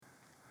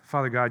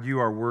Father God, you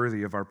are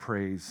worthy of our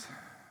praise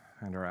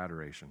and our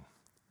adoration.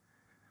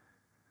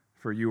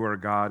 For you are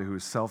a God who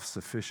is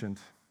self-sufficient,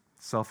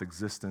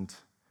 self-existent,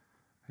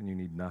 and you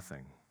need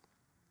nothing.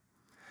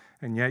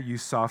 And yet you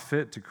saw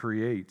fit to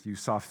create, you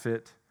saw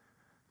fit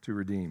to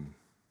redeem,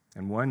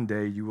 and one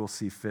day you will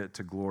see fit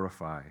to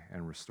glorify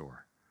and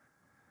restore.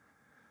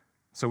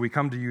 So we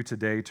come to you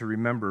today to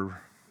remember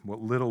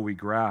what little we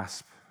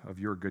grasp of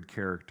your good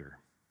character,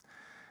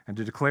 and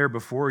to declare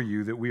before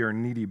you that we are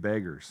needy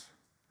beggars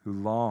who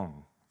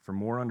long for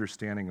more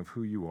understanding of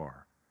who you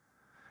are,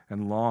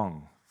 and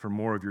long for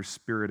more of your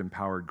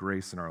Spirit-empowered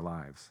grace in our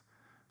lives,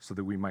 so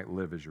that we might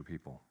live as your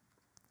people.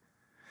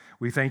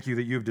 We thank you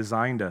that you have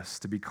designed us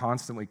to be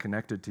constantly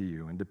connected to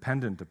you and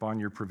dependent upon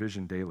your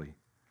provision daily.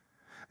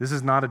 This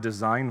is not a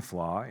design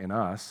flaw in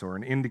us or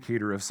an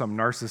indicator of some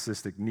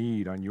narcissistic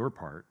need on your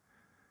part,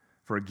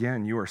 for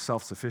again, you are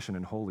self-sufficient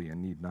and holy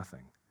and need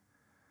nothing.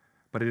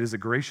 But it is a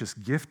gracious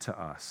gift to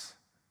us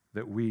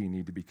that we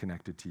need to be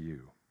connected to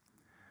you.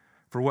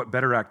 For what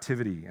better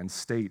activity and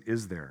state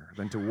is there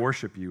than to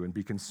worship you and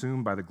be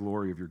consumed by the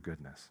glory of your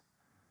goodness?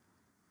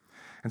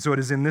 And so it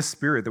is in this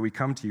spirit that we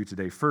come to you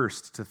today,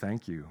 first to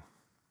thank you.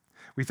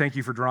 We thank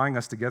you for drawing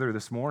us together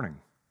this morning.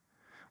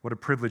 What a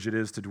privilege it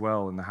is to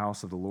dwell in the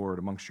house of the Lord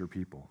amongst your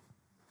people.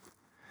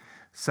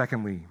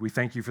 Secondly, we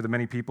thank you for the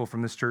many people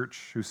from this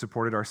church who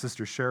supported our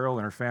sister Cheryl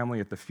and her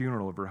family at the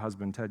funeral of her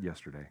husband Ted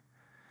yesterday.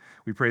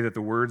 We pray that the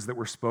words that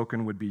were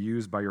spoken would be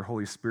used by your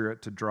Holy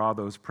Spirit to draw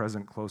those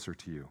present closer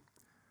to you.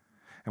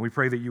 And we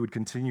pray that you would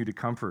continue to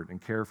comfort and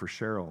care for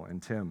Cheryl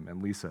and Tim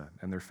and Lisa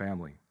and their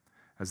family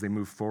as they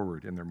move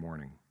forward in their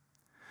mourning.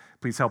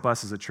 Please help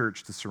us as a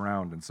church to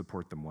surround and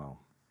support them well.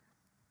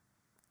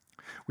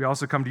 We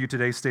also come to you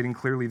today stating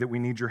clearly that we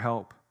need your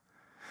help.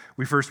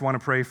 We first want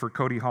to pray for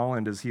Cody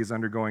Holland as he is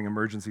undergoing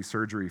emergency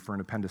surgery for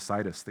an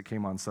appendicitis that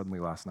came on suddenly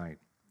last night.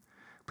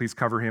 Please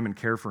cover him and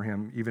care for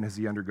him even as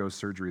he undergoes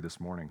surgery this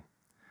morning.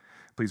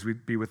 Please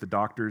be with the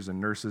doctors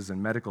and nurses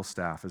and medical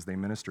staff as they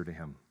minister to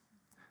him.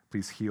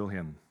 Please heal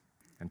him,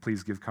 and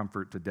please give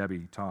comfort to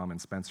Debbie, Tom,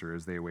 and Spencer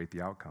as they await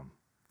the outcome.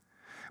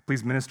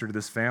 Please minister to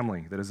this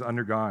family that has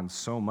undergone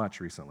so much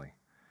recently.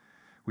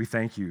 We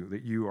thank you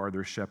that you are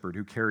their shepherd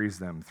who carries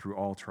them through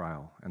all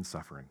trial and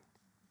suffering.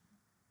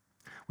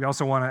 We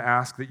also want to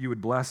ask that you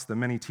would bless the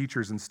many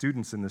teachers and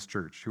students in this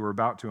church who are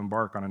about to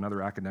embark on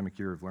another academic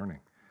year of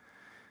learning.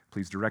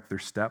 Please direct their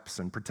steps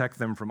and protect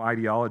them from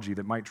ideology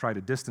that might try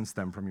to distance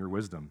them from your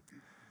wisdom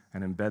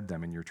and embed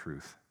them in your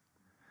truth.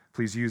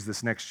 Please use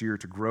this next year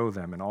to grow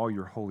them in all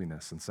your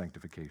holiness and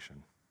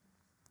sanctification.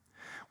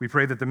 We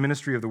pray that the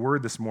ministry of the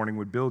word this morning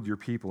would build your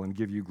people and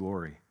give you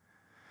glory.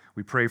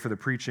 We pray for the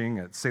preaching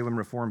at Salem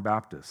Reformed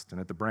Baptist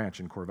and at the branch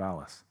in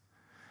Corvallis.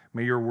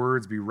 May your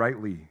words be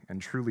rightly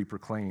and truly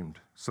proclaimed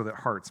so that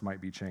hearts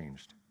might be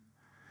changed.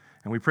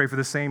 And we pray for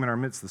the same in our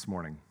midst this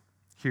morning,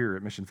 here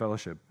at Mission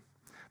Fellowship.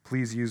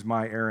 Please use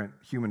my errant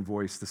human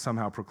voice to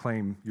somehow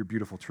proclaim your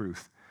beautiful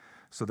truth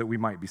so that we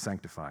might be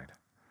sanctified.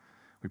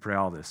 We pray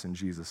all this in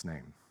Jesus'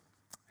 name.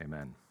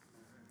 Amen.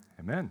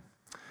 Amen.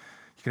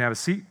 You can have a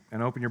seat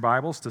and open your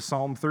Bibles to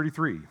Psalm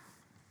 33.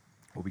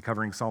 We'll be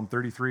covering Psalm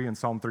 33 and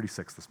Psalm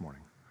 36 this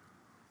morning.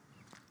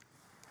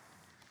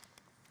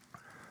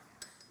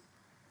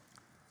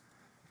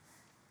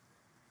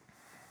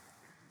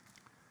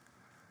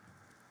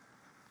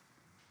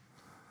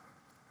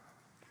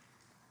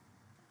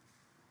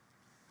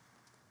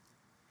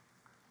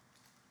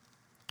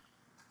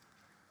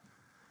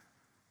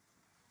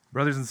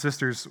 Brothers and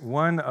sisters,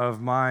 one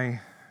of my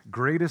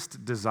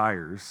greatest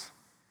desires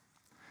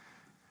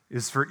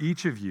is for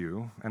each of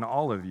you and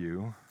all of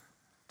you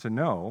to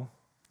know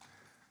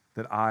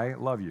that I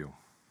love you.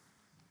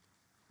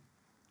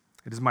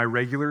 It is my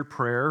regular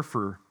prayer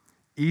for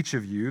each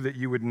of you that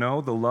you would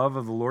know the love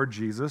of the Lord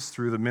Jesus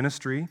through the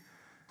ministry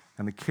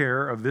and the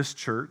care of this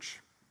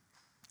church,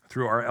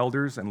 through our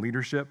elders and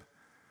leadership,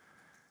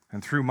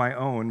 and through my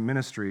own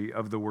ministry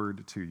of the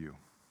word to you.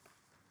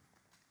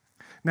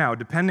 Now,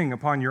 depending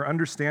upon your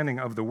understanding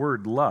of the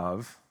word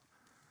love,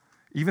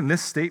 even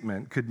this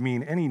statement could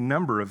mean any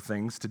number of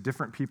things to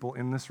different people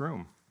in this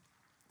room.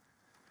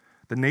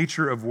 The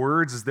nature of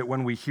words is that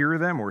when we hear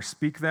them or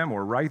speak them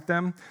or write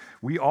them,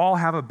 we all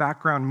have a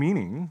background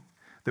meaning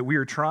that we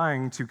are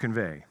trying to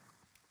convey.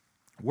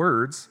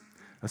 Words,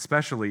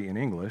 especially in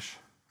English,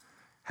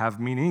 have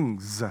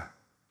meanings.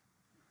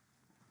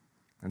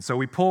 And so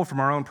we pull from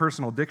our own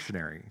personal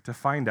dictionary to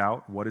find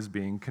out what is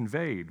being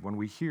conveyed when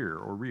we hear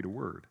or read a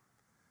word.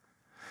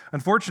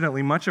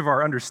 Unfortunately, much of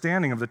our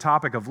understanding of the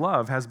topic of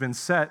love has been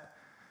set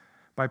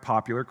by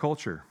popular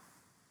culture.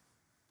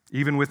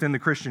 Even within the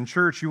Christian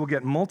church, you will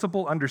get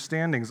multiple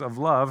understandings of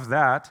love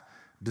that,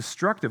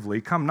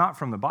 destructively, come not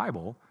from the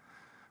Bible,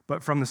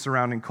 but from the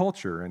surrounding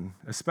culture, and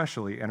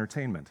especially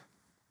entertainment.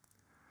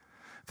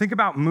 Think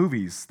about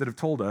movies that have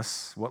told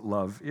us what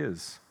love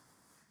is.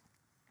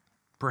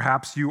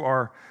 Perhaps you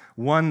are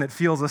one that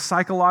feels a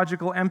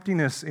psychological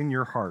emptiness in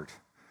your heart,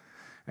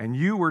 and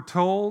you were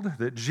told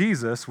that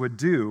Jesus would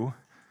do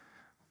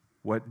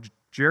what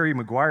Jerry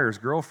Maguire's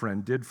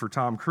girlfriend did for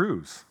Tom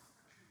Cruise.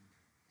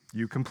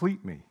 You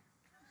complete me.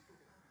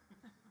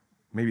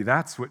 Maybe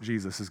that's what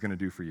Jesus is going to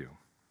do for you.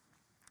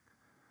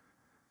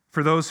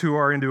 For those who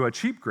are into a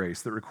cheap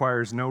grace that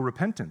requires no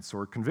repentance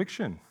or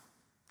conviction,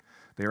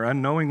 they are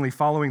unknowingly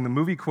following the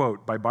movie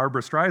quote by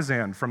Barbra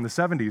Streisand from the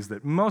 70s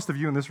that most of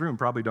you in this room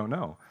probably don't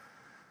know.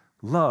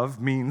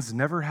 Love means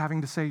never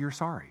having to say you're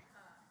sorry.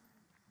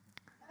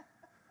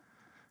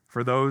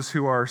 For those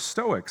who are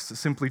Stoics,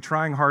 simply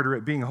trying harder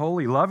at being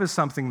holy, love is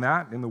something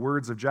that, in the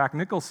words of Jack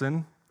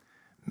Nicholson,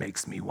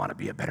 makes me want to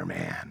be a better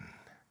man.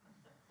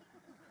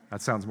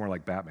 That sounds more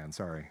like Batman,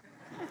 sorry.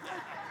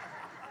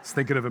 I was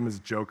thinking of him as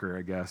Joker,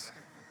 I guess.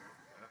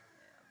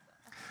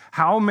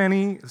 How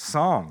many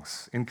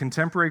songs in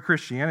contemporary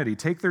Christianity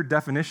take their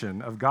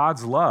definition of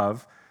God's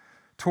love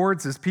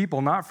towards his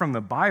people, not from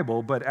the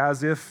Bible, but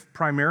as if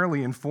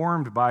primarily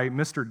informed by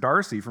Mr.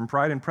 Darcy from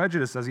Pride and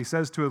Prejudice, as he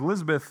says to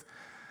Elizabeth,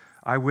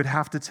 I would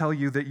have to tell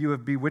you that you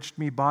have bewitched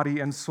me body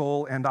and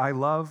soul, and I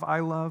love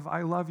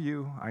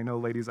you. I know,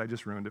 ladies, I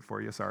just ruined it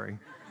for you, sorry.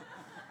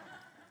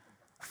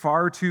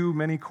 Far too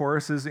many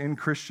choruses in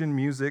Christian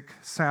music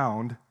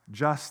sound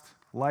just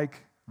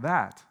like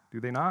that, do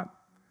they not?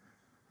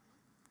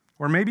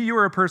 Or maybe you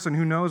are a person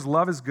who knows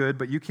love is good,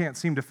 but you can't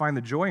seem to find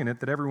the joy in it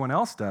that everyone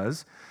else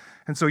does.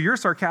 And so your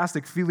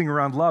sarcastic feeling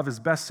around love is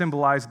best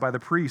symbolized by the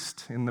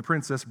priest in The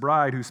Princess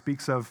Bride who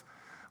speaks of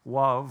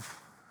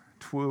love,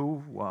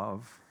 true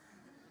love.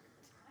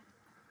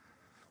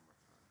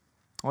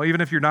 Well,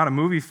 even if you're not a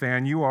movie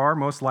fan, you are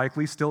most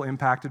likely still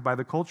impacted by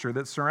the culture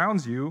that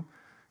surrounds you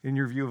in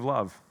your view of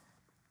love.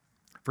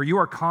 For you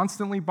are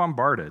constantly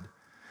bombarded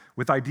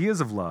with ideas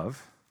of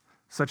love,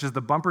 such as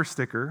the bumper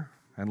sticker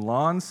and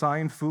lawn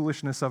sign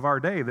foolishness of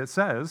our day that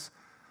says,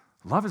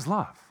 love is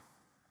love.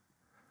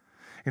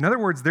 In other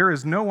words, there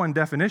is no one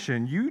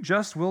definition. You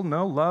just will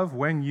know love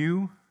when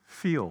you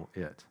feel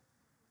it.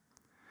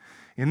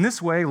 In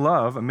this way,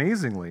 love,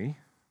 amazingly,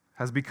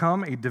 has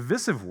become a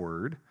divisive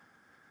word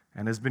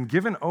and has been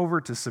given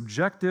over to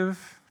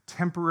subjective,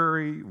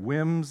 temporary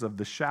whims of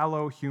the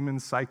shallow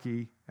human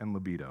psyche and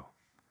libido.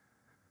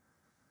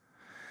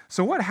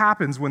 So what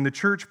happens when the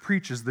church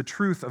preaches the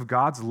truth of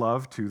God's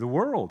love to the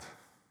world?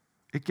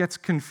 It gets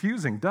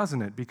confusing,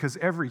 doesn't it? Because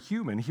every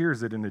human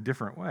hears it in a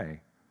different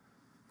way.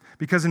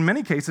 Because in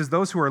many cases,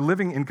 those who are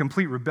living in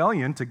complete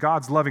rebellion to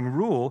God's loving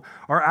rule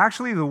are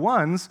actually the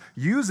ones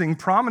using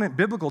prominent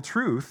biblical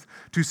truth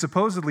to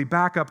supposedly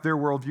back up their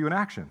worldview and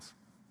actions.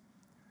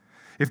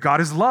 If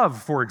God is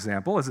love, for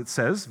example, as it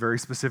says very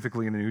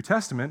specifically in the New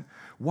Testament,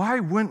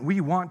 why wouldn't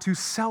we want to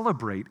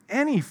celebrate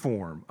any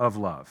form of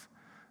love,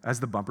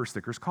 as the bumper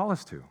stickers call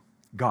us to?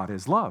 God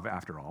is love,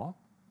 after all.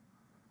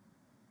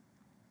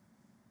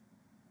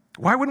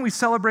 Why wouldn't we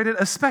celebrate it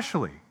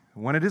especially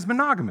when it is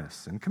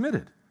monogamous and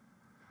committed?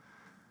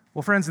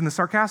 Well, friends, in the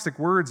sarcastic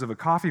words of a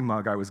coffee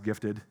mug I was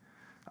gifted,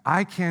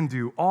 I can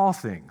do all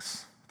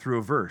things through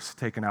a verse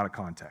taken out of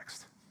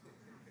context.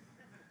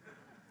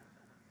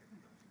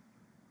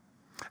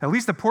 At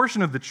least a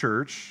portion of the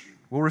church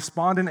will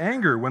respond in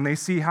anger when they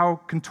see how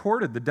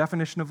contorted the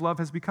definition of love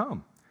has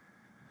become.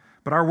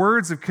 But our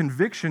words of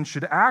conviction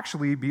should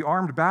actually be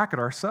armed back at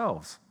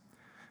ourselves,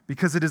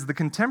 because it is the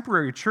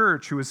contemporary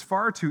church who has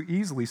far too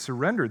easily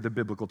surrendered the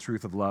biblical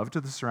truth of love to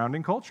the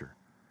surrounding culture.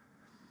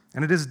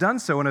 And it has done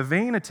so in a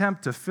vain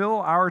attempt to fill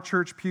our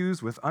church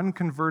pews with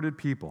unconverted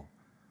people.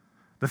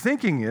 The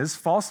thinking is,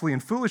 falsely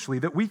and foolishly,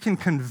 that we can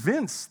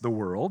convince the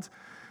world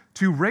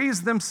to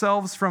raise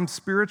themselves from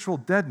spiritual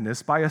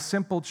deadness by a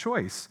simple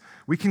choice.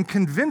 We can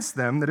convince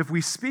them that if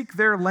we speak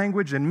their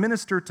language and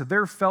minister to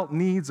their felt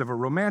needs of a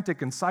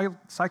romantic and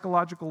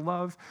psychological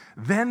love,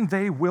 then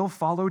they will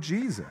follow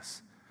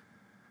Jesus.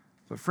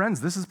 But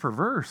friends, this is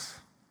perverse.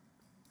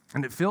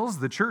 And it fills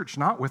the church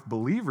not with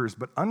believers,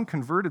 but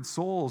unconverted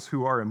souls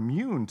who are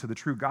immune to the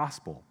true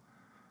gospel.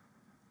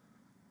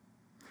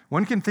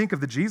 One can think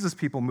of the Jesus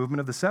People movement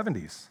of the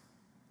 70s,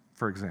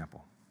 for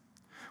example,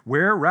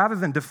 where rather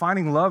than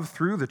defining love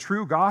through the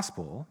true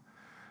gospel,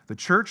 the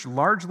church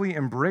largely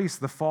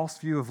embraced the false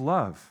view of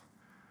love,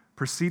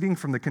 proceeding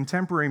from the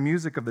contemporary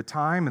music of the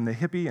time and the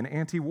hippie and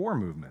anti-war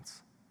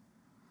movements.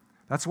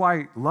 That's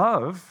why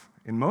love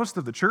in most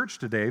of the church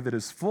today that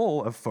is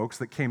full of folks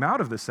that came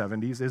out of the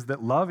 70s is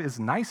that love is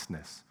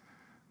niceness.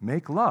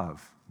 Make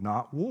love,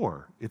 not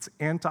war. It's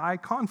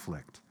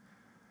anti-conflict,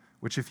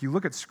 which if you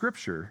look at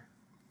Scripture,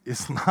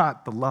 is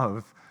not the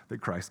love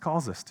that Christ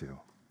calls us to.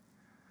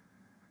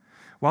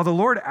 While the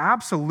Lord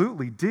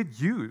absolutely did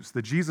use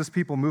the Jesus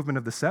People movement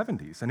of the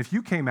 70s, and if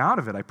you came out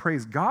of it, I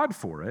praise God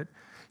for it,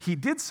 he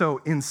did so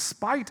in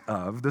spite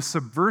of the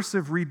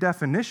subversive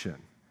redefinition,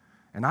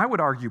 and I would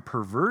argue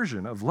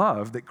perversion of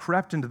love that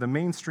crept into the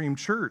mainstream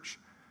church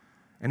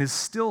and is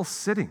still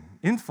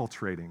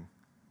infiltrating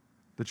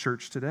the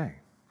church today.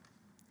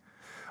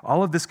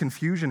 All of this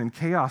confusion and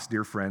chaos,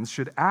 dear friends,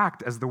 should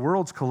act as the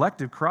world's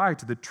collective cry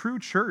to the true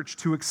church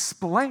to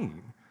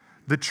explain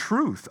the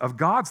truth of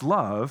God's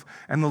love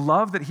and the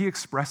love that he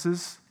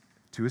expresses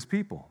to his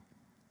people.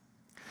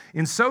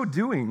 In so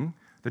doing,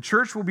 the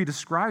church will be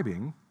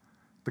describing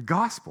the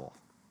gospel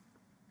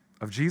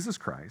of Jesus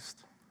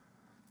Christ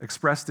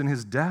expressed in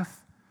his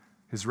death,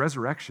 his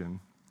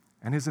resurrection,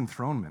 and his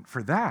enthronement.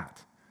 For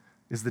that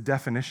is the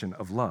definition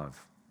of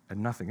love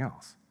and nothing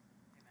else.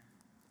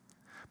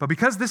 But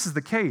because this is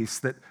the case,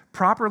 that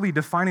properly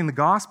defining the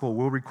gospel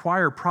will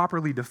require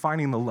properly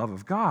defining the love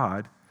of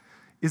God,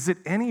 is it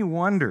any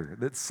wonder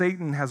that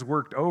Satan has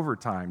worked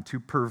overtime to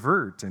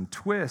pervert and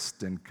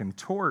twist and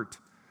contort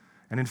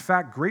and in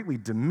fact greatly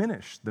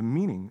diminish the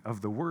meaning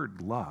of the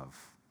word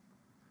love?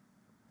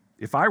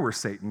 If I were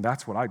Satan,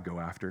 that's what I'd go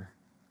after.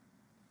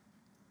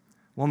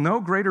 Well, no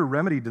greater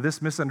remedy to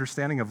this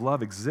misunderstanding of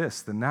love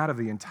exists than that of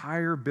the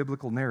entire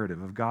biblical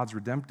narrative of God's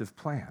redemptive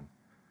plan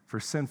for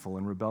sinful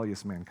and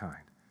rebellious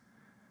mankind.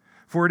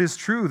 For it is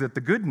true that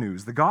the good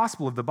news, the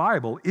gospel of the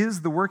Bible,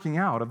 is the working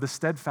out of the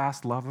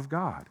steadfast love of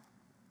God.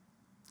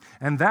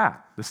 And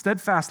that, the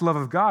steadfast love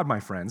of God, my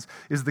friends,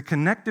 is the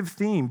connective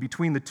theme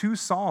between the two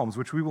Psalms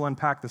which we will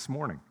unpack this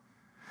morning.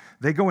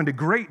 They go into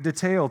great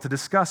detail to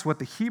discuss what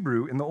the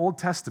Hebrew in the Old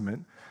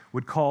Testament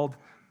would call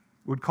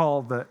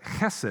the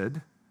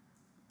Chesed,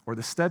 or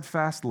the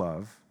steadfast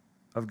love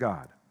of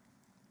God.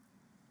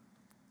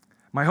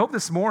 My hope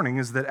this morning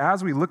is that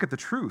as we look at the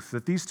truth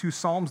that these two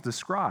Psalms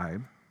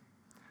describe,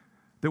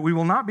 that we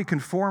will not be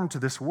conformed to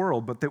this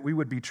world, but that we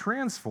would be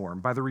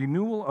transformed by the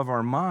renewal of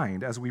our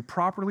mind as we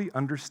properly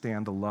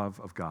understand the love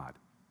of God.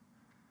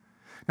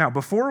 Now,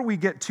 before we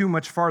get too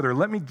much farther,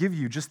 let me give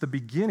you just the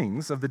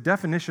beginnings of the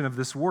definition of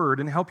this word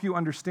and help you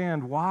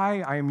understand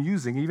why I am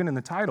using, even in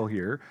the title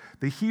here,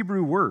 the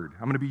Hebrew word.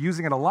 I'm going to be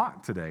using it a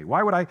lot today.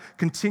 Why would I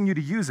continue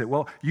to use it?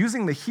 Well,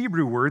 using the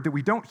Hebrew word that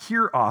we don't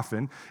hear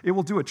often, it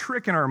will do a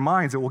trick in our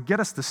minds. It will get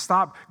us to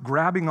stop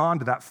grabbing on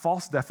to that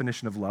false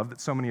definition of love that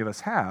so many of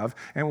us have,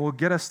 and will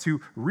get us to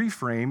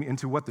reframe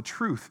into what the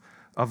truth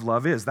of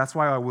love is. That's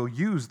why I will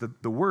use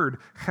the word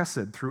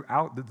chesed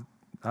throughout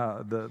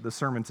the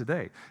sermon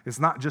today. It's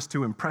not just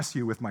to impress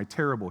you with my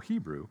terrible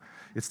Hebrew.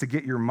 It's to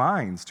get your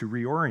minds to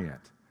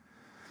reorient.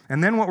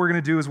 And then what we're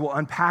going to do is we'll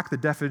unpack the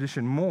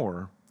definition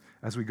more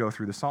as we go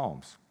through the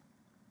Psalms.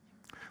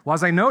 Well,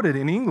 as I noted,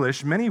 in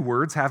English, many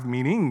words have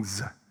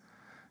meanings.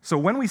 So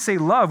when we say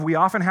love, we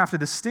often have to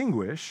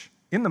distinguish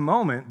in the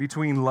moment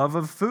between love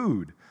of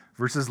food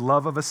versus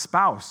love of a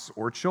spouse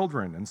or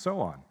children and so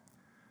on.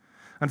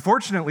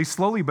 Unfortunately,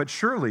 slowly but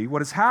surely, what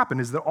has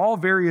happened is that all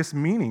various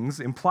meanings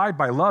implied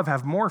by love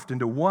have morphed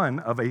into one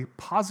of a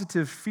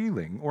positive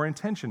feeling or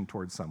intention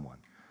towards someone.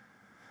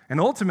 And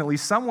ultimately,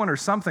 someone or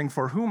something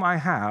for whom I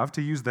have,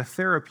 to use the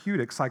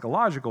therapeutic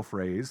psychological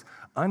phrase,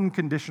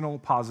 unconditional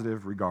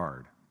positive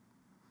regard.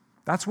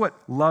 That's what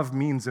love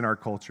means in our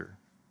culture.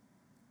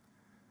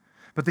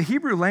 But the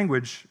Hebrew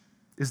language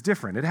is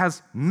different. It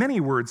has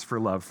many words for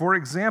love. For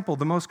example,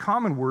 the most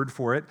common word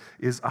for it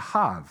is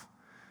ahav,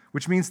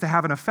 which means to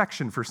have an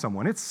affection for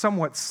someone. It's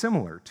somewhat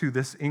similar to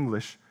this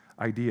English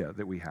idea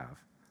that we have.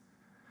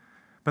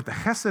 But the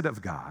chesed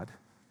of God,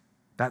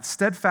 that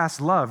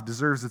steadfast love,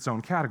 deserves its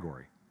own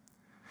category.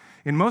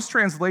 In most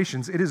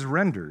translations, it is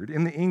rendered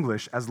in the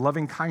English as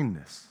loving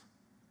kindness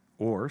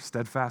or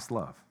steadfast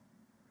love.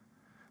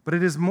 But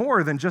it is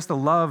more than just a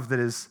love that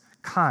is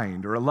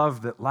kind or a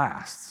love that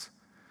lasts.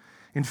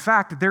 In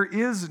fact, there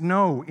is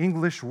no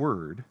English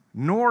word,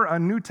 nor a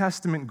New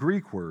Testament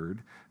Greek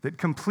word, that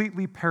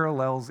completely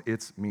parallels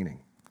its meaning.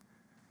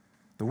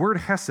 The word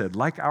chesed,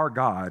 like our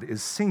God,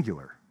 is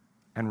singular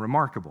and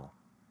remarkable,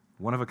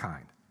 one of a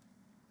kind.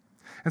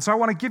 And so I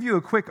want to give you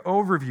a quick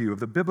overview of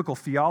the biblical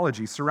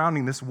theology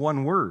surrounding this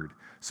one word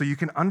so you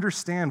can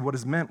understand what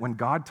is meant when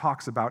God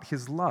talks about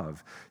his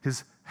love,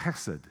 his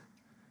chesed.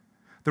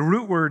 The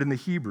root word in the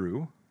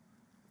Hebrew,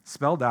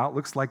 spelled out,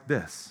 looks like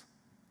this.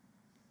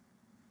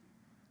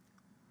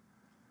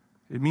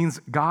 It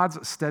means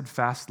God's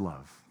steadfast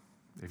love.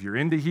 If you're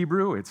into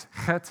Hebrew, it's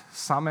chet,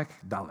 samek,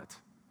 dalet,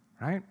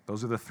 right?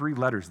 Those are the three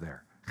letters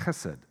there,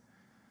 chesed,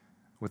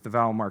 with the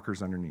vowel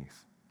markers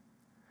underneath.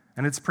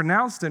 And it's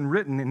pronounced and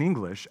written in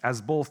English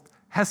as both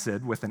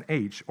hesed with an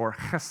H or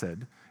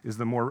chesed is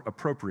the more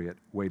appropriate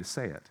way to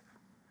say it.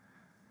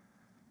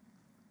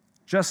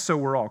 Just so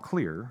we're all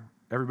clear,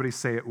 everybody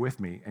say it with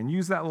me and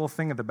use that little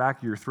thing at the back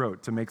of your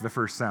throat to make the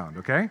first sound,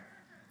 okay?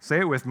 Say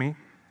it with me,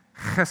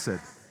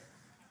 chesed.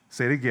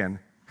 Say it again,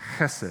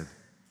 chesed,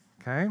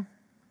 okay?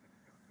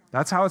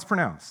 That's how it's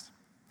pronounced.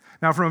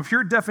 Now, from a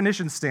pure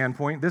definition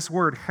standpoint, this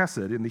word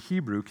chesed in the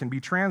Hebrew can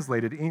be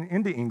translated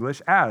into English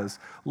as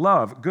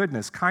love,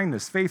 goodness,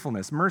 kindness,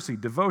 faithfulness, mercy,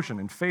 devotion,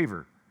 and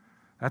favor.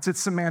 That's its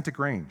semantic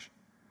range.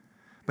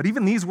 But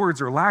even these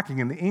words are lacking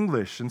in the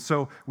English, and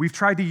so we've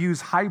tried to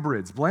use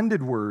hybrids,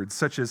 blended words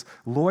such as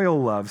loyal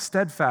love,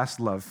 steadfast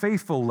love,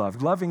 faithful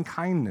love, loving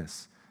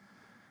kindness.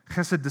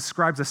 Chesed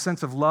describes a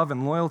sense of love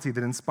and loyalty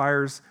that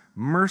inspires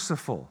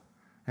merciful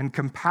and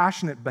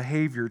compassionate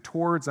behavior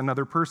towards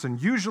another person,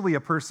 usually a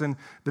person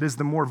that is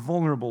the more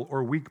vulnerable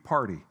or weak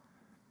party.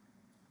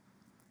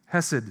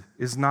 Chesed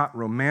is not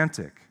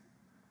romantic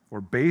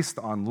or based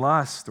on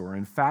lust or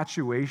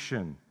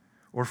infatuation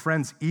or,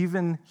 friends,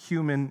 even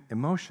human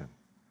emotion.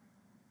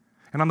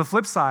 And on the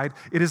flip side,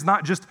 it is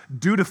not just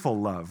dutiful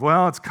love.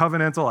 Well, it's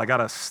covenantal, I got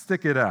to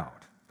stick it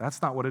out.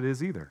 That's not what it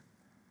is either.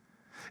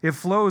 It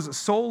flows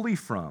solely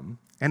from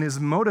and is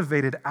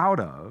motivated out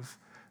of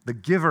the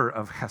giver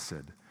of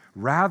Chesed,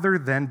 rather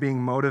than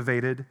being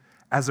motivated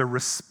as a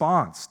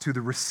response to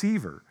the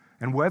receiver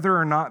and whether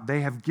or not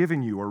they have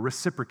given you or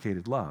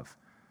reciprocated love.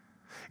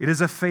 It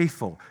is a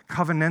faithful,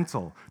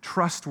 covenantal,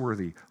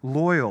 trustworthy,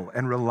 loyal,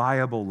 and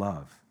reliable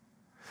love.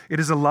 It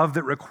is a love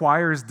that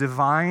requires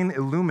divine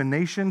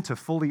illumination to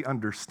fully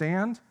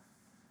understand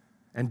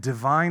and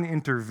divine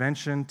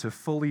intervention to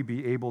fully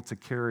be able to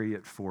carry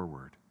it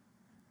forward.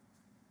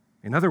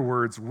 In other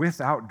words,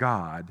 without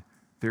God,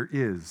 there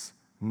is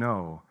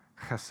no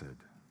Chesed.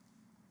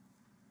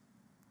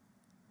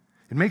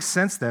 It makes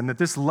sense then that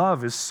this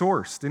love is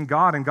sourced in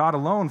God and God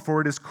alone, for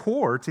it is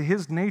core to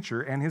his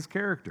nature and his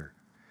character.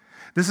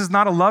 This is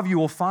not a love you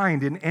will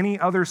find in any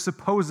other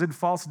supposed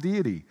false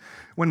deity.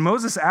 When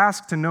Moses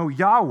asked to know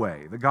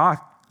Yahweh, the God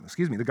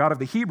of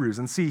the Hebrews,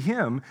 and see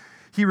him,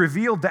 he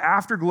revealed the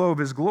afterglow of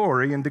his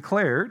glory and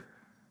declared,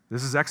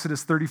 this is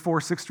Exodus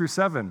 34,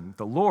 6-7.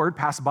 The Lord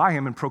passed by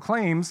him and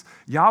proclaims,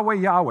 Yahweh,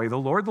 Yahweh, the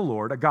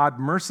Lord, a God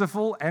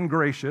merciful and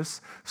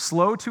gracious,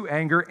 slow to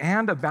anger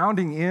and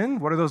abounding in,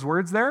 what are those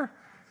words there?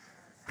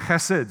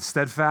 Chesed,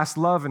 steadfast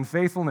love and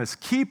faithfulness.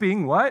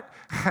 Keeping what?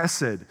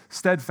 Chesed,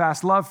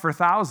 steadfast love for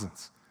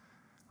thousands.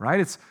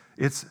 Right?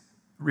 It's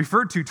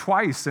referred to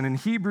twice, and in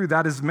Hebrew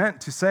that is meant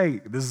to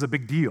say, this is a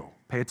big deal.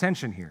 Pay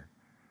attention here.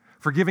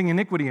 Forgiving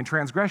iniquity and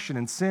transgression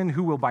and sin,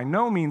 who will by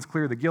no means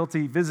clear the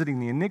guilty, visiting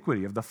the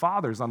iniquity of the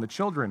fathers on the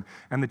children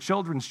and the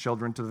children's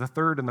children to the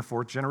third and the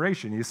fourth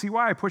generation. You see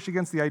why I push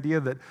against the idea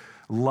that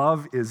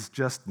love is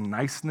just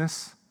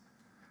niceness?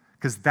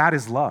 Because that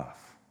is love.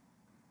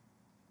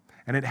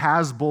 And it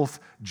has both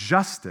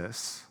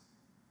justice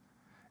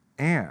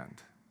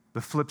and the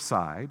flip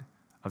side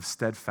of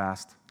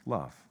steadfast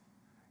love.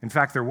 In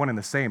fact, they're one and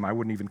the same. I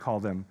wouldn't even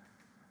call them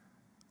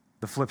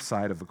the flip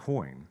side of the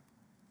coin.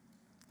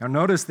 Now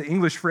notice the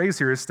English phrase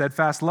here is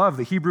steadfast love.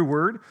 The Hebrew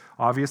word,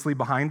 obviously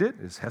behind it,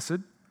 is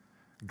Hesed.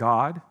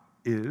 God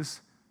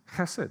is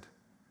Chesed.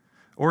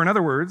 Or in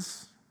other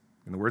words,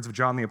 in the words of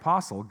John the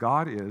Apostle,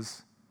 God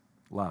is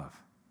love.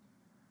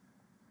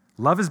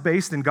 Love is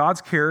based in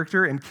God's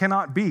character and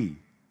cannot be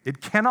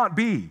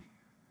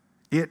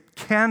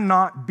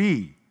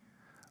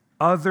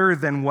other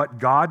than what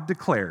God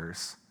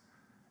declares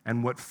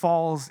and what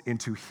falls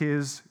into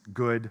his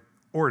good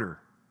order.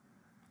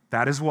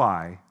 That is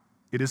why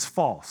it is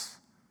false.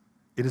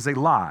 It is a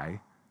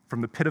lie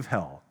from the pit of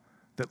hell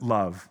that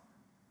love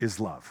is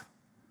love.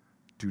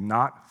 Do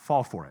not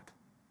fall for it.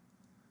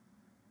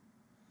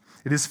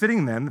 It is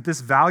fitting then that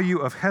this value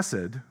of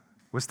Hesed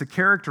was to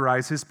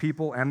characterize his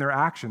people and their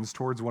actions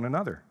towards one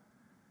another.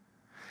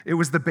 It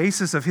was the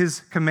basis of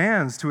his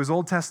commands to his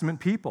Old Testament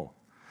people.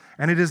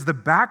 And it is the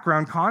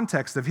background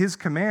context of his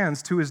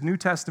commands to his New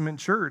Testament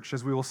church,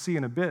 as we will see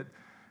in a bit,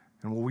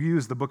 and we'll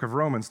use the book of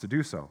Romans to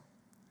do so.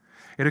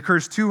 It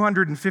occurs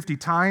 250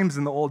 times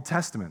in the Old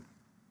Testament,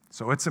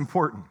 so it's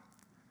important.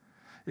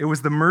 It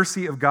was the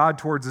mercy of God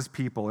towards his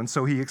people, and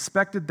so he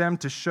expected them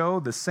to show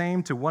the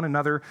same to one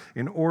another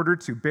in order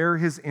to bear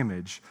his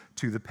image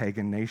to the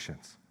pagan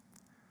nations.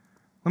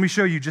 Let me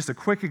show you just a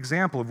quick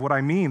example of what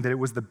I mean, that it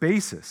was the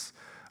basis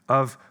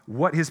of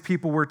what his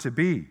people were to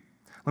be.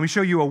 Let me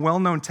show you a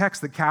well-known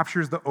text that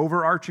captures the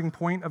overarching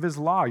point of his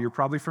law. You're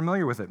probably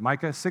familiar with it,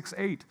 Micah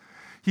 6:8.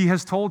 He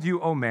has told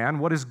you, O man,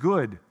 what is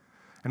good.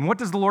 And what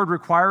does the Lord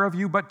require of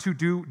you but to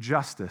do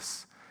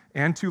justice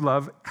and to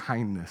love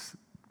kindness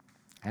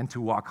and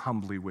to walk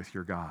humbly with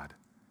your God?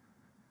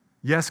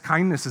 Yes,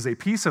 kindness is a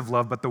piece of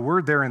love, but the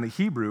word there in the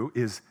Hebrew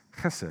is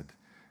chesed.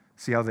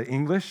 See how the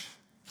English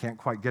can't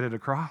quite get it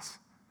across?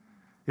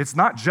 It's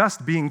not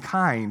just being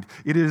kind.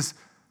 It is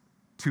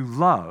to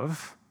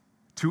love,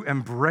 to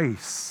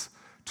embrace,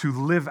 to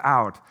live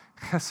out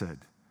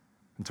chesed,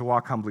 and to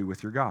walk humbly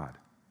with your God.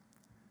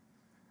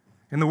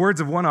 In the words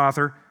of one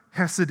author,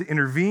 Chesed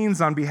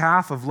intervenes on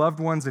behalf of loved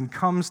ones and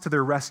comes to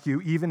their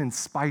rescue even in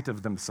spite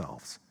of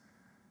themselves.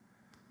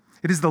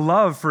 It is the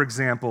love, for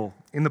example,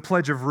 in the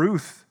pledge of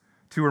Ruth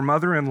to her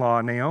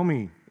mother-in-law,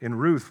 Naomi, in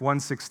Ruth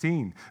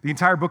 1:16. The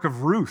entire book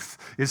of Ruth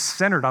is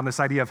centered on this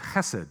idea of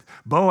Chesed.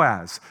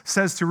 Boaz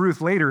says to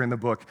Ruth later in the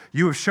book,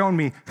 you have shown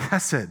me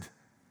Chesed.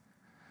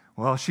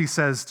 Well, she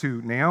says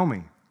to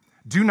Naomi,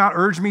 do not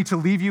urge me to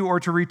leave you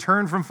or to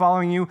return from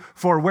following you,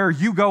 for where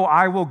you go,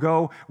 I will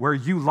go. Where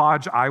you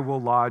lodge, I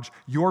will lodge.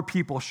 Your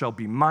people shall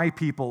be my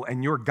people,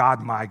 and your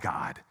God, my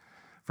God.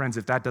 Friends,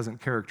 if that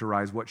doesn't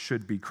characterize what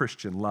should be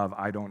Christian love,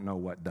 I don't know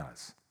what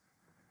does.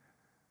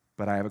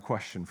 But I have a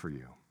question for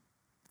you.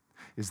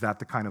 Is that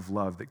the kind of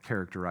love that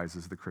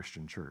characterizes the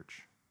Christian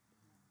church?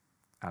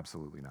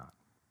 Absolutely not.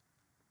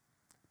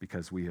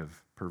 Because we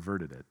have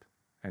perverted it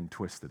and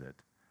twisted it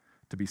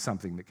to be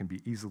something that can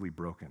be easily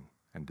broken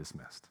and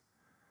dismissed.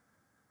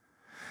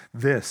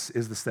 This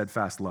is the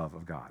steadfast love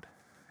of God.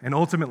 And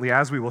ultimately,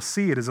 as we will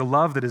see, it is a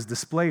love that is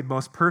displayed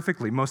most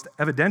perfectly, most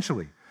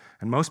evidentially,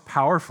 and most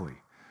powerfully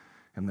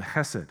in the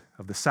chesed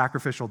of the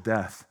sacrificial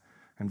death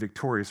and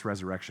victorious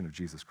resurrection of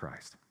Jesus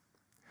Christ.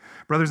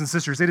 Brothers and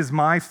sisters, it is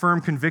my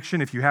firm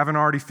conviction, if you haven't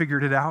already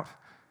figured it out,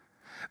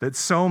 That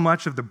so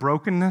much of the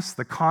brokenness,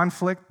 the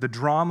conflict, the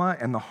drama,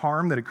 and the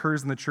harm that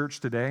occurs in the church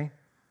today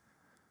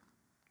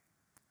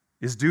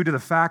is due to the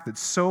fact that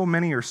so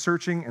many are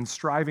searching and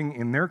striving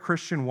in their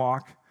Christian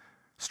walk,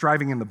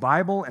 striving in the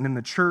Bible and in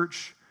the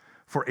church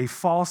for a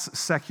false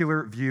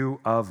secular view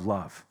of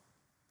love.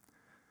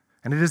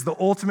 And it is the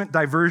ultimate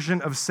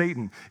diversion of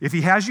Satan. If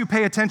he has you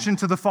pay attention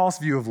to the false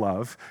view of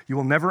love, you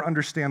will never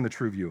understand the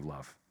true view of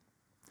love.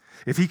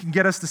 If he can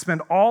get us to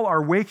spend all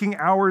our waking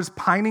hours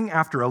pining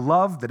after a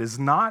love that is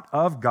not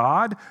of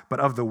God, but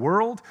of the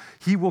world,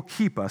 he will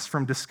keep us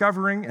from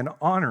discovering and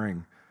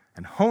honoring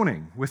and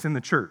honing within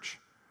the church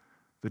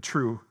the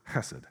true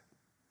Chesed.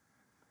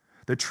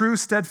 The true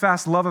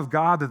steadfast love of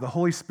God that the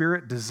Holy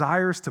Spirit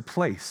desires to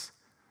place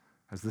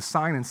as the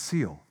sign and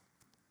seal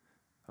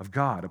of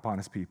God upon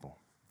his people.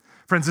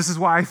 Friends, this is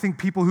why I think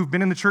people who've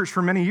been in the church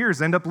for many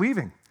years end up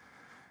leaving,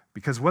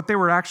 because what they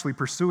were actually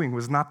pursuing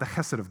was not the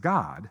Chesed of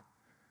God,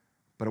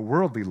 but a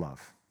worldly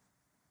love.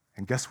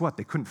 And guess what?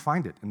 They couldn't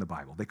find it in the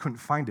Bible. They couldn't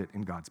find it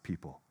in God's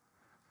people.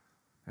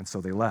 And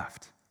so they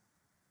left,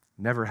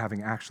 never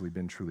having actually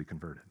been truly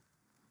converted.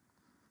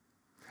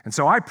 And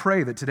so I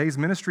pray that today's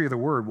ministry of the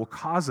word will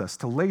cause us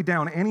to lay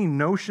down any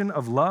notion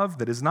of love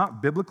that is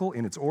not biblical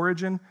in its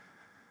origin,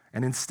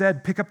 and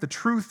instead pick up the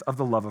truth of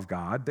the love of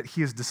God that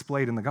he has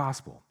displayed in the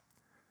gospel.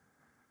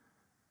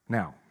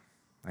 Now,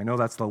 I know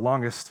that's the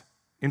longest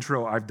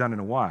intro I've done in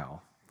a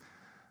while.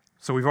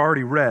 So we've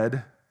already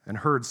read and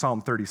heard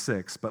Psalm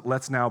 36, but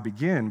let's now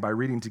begin by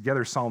reading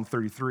together Psalm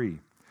 33. And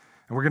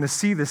we're going to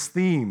see this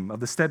theme of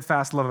the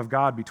steadfast love of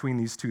God between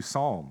these two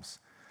psalms.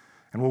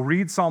 And we'll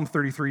read Psalm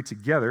 33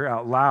 together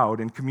out loud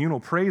in communal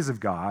praise of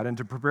God and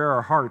to prepare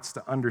our hearts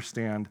to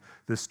understand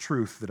this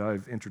truth that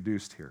I've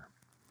introduced here.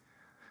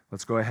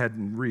 Let's go ahead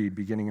and read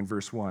beginning in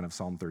verse 1 of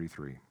Psalm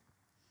 33.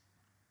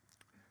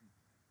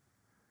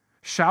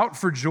 Shout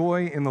for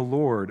joy in the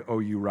Lord, O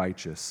you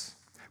righteous.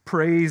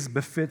 Praise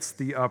befits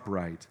the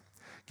upright.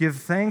 Give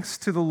thanks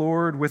to the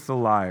Lord with the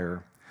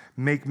lyre.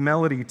 Make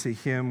melody to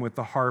him with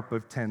the harp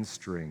of 10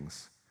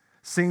 strings.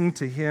 Sing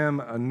to him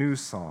a new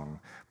song.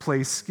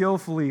 Play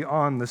skillfully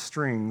on the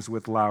strings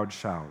with loud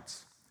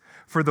shouts.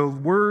 For the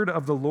word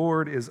of the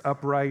Lord is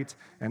upright,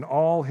 and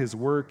all his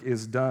work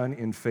is done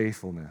in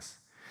faithfulness.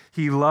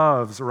 He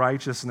loves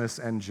righteousness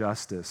and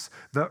justice.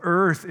 The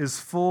earth is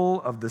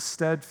full of the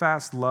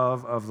steadfast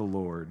love of the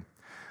Lord.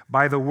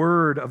 By the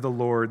word of the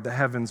Lord the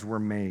heavens were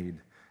made,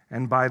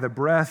 and by the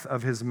breath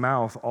of his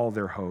mouth all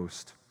their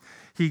host.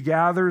 He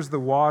gathers the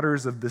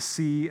waters of the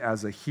sea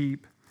as a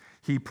heap.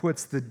 He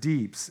puts the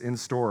deeps in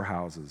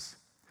storehouses.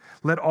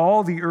 Let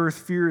all the earth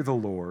fear the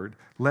Lord.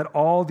 Let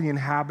all the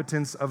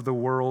inhabitants of the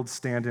world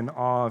stand in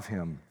awe of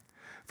him.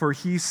 For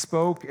he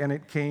spoke, and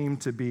it came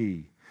to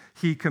be.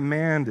 He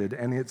commanded,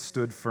 and it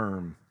stood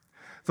firm.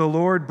 The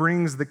Lord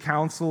brings the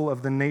counsel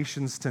of the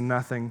nations to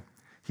nothing.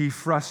 He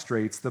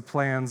frustrates the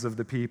plans of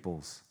the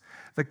peoples.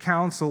 The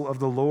counsel of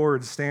the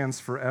Lord stands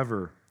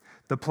forever,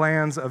 the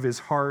plans of his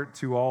heart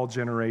to all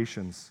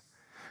generations.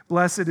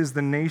 Blessed is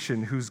the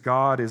nation whose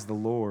God is the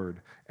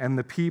Lord, and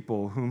the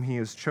people whom he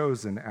has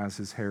chosen as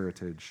his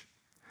heritage.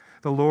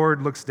 The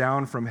Lord looks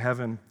down from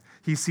heaven.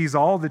 He sees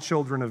all the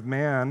children of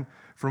man.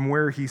 From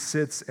where he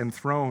sits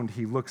enthroned,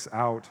 he looks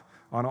out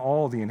on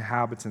all the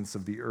inhabitants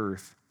of the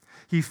earth.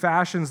 He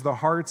fashions the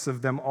hearts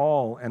of them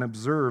all and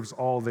observes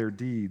all their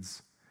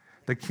deeds.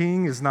 The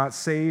king is not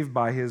saved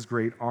by his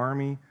great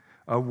army.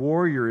 A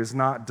warrior is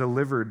not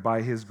delivered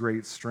by his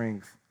great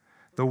strength.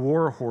 The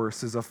war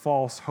horse is a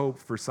false hope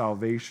for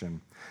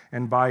salvation,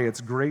 and by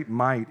its great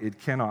might it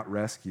cannot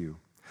rescue.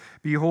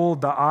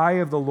 Behold, the eye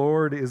of the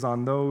Lord is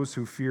on those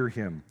who fear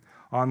him,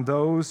 on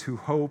those who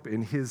hope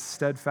in his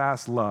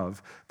steadfast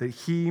love, that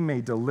he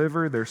may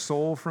deliver their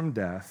soul from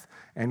death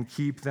and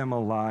keep them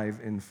alive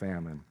in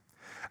famine.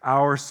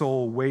 Our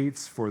soul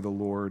waits for the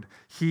Lord.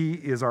 He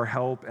is our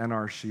help and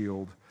our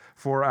shield.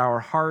 For our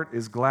heart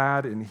is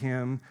glad in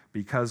him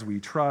because we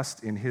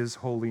trust in his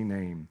holy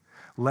name.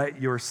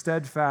 Let your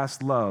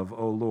steadfast love,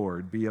 O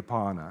Lord, be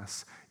upon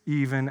us,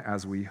 even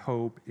as we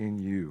hope in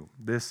you.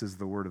 This is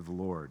the word of the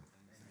Lord.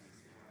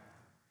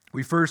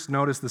 We first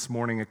noticed this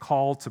morning a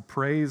call to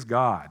praise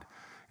God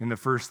in the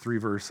first 3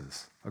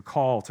 verses. A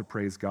call to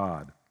praise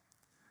God.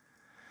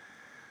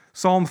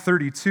 Psalm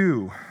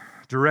 32,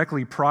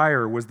 directly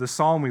prior, was the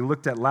psalm we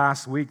looked at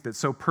last week that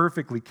so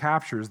perfectly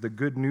captures the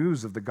good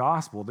news of the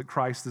gospel that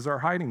Christ is our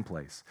hiding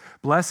place.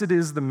 Blessed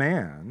is the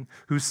man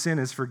whose sin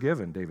is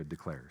forgiven, David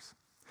declares.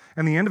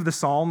 And the end of the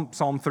psalm,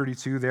 Psalm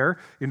 32 there,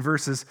 in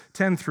verses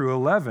 10 through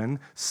 11,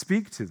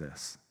 speak to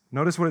this.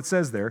 Notice what it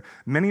says there.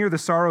 Many are the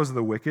sorrows of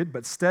the wicked,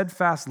 but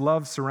steadfast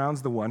love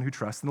surrounds the one who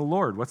trusts in the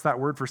Lord. What's that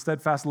word for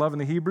steadfast love in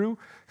the Hebrew?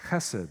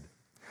 Chesed.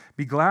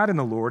 Be glad in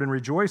the Lord and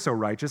rejoice, O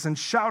righteous, and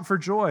shout for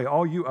joy,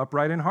 all you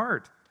upright in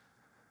heart.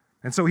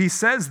 And so he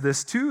says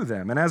this to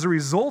them. And as a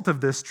result of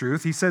this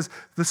truth, he says,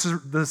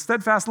 the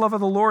steadfast love of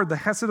the Lord, the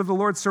Chesed of the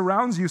Lord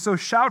surrounds you, so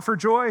shout for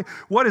joy.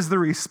 What is the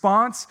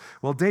response?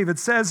 Well, David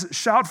says,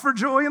 shout for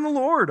joy in the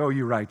Lord, O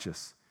you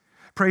righteous.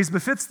 Praise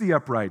befits the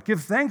upright.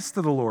 Give thanks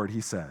to the Lord,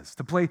 he says,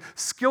 to play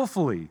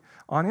skillfully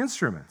on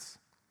instruments.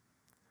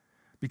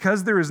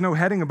 Because there is no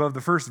heading above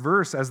the first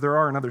verse, as there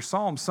are in other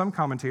psalms, some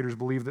commentators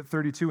believe that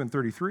 32 and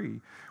 33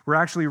 were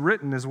actually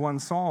written as one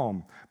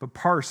psalm, but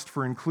parsed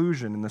for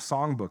inclusion in the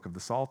songbook of the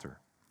Psalter.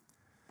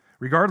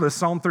 Regardless,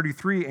 Psalm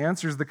 33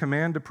 answers the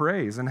command to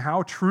praise. And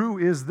how true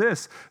is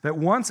this, that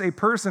once a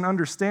person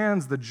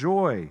understands the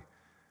joy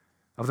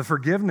of the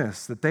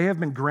forgiveness that they have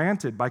been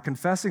granted by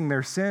confessing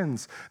their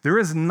sins, there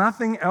is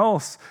nothing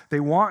else they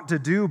want to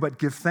do but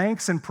give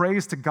thanks and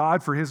praise to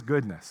God for his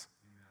goodness.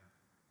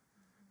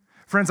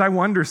 Friends, I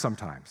wonder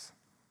sometimes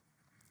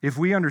if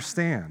we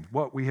understand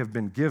what we have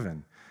been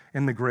given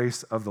in the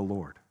grace of the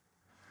Lord.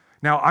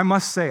 Now, I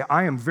must say,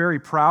 I am very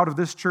proud of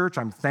this church.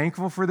 I'm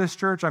thankful for this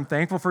church. I'm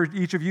thankful for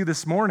each of you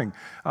this morning.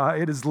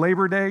 It is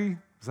Labor Day.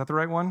 Is that the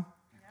right one?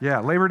 Yeah,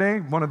 Labor Day,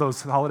 one of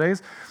those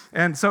holidays.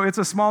 And so it's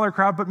a smaller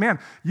crowd, but man,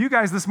 you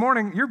guys this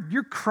morning,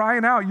 you're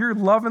crying out, you're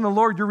loving the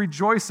Lord, you're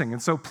rejoicing.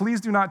 And so please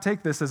do not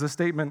take this as a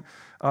statement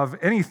of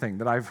anything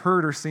that I've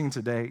heard or seen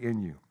today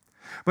in you.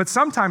 But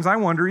sometimes I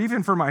wonder,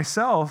 even for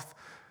myself,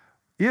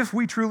 if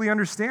we truly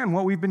understand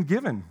what we've been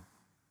given.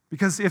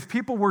 Because if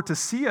people were to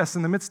see us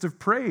in the midst of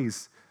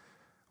praise,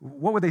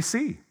 what would they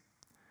see?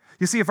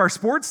 You see, if our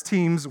sports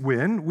teams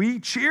win, we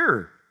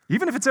cheer,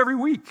 even if it's every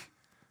week.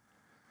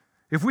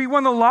 If we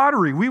won the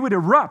lottery, we would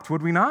erupt,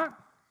 would we not?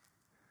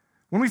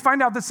 When we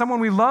find out that someone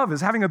we love is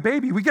having a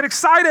baby, we get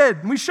excited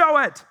and we show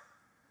it.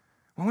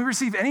 When we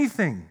receive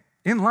anything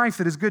in life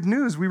that is good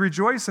news, we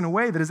rejoice in a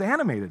way that is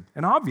animated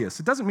and obvious.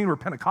 It doesn't mean we're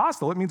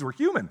Pentecostal, it means we're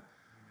human.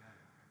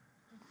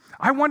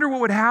 I wonder what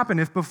would happen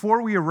if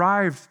before we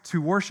arrived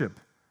to worship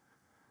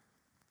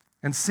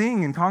and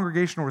sing in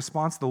congregational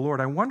response to the Lord,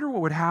 I wonder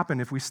what would happen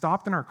if we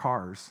stopped in our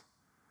cars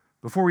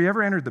before we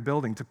ever entered the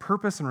building to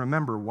purpose and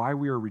remember why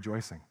we are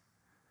rejoicing.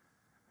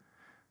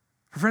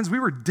 Friends, we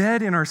were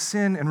dead in our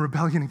sin and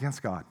rebellion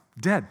against God.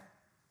 Dead.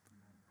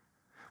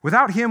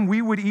 Without him,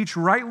 we would each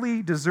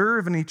rightly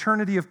deserve an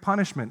eternity of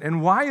punishment.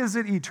 And why is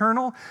it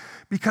eternal?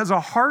 Because a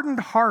hardened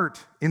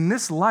heart in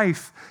this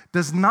life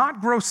does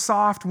not grow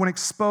soft when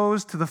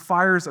exposed to the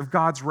fires of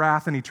God's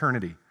wrath in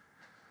eternity.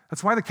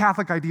 That's why the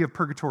Catholic idea of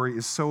purgatory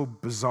is so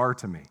bizarre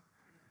to me.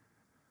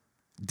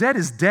 Dead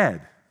is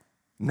dead,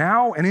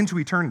 now and into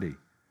eternity.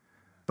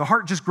 The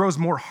heart just grows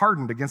more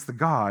hardened against the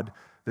God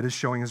that is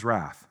showing his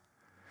wrath.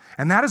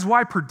 And that is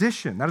why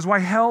perdition, that is why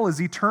hell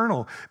is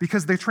eternal,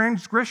 because the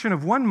transgression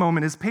of one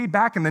moment is paid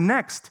back in the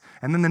next,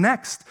 and then the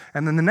next,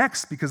 and then the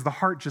next, because the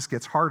heart just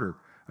gets harder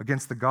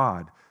against the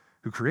God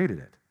who created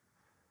it.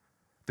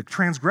 The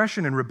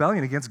transgression and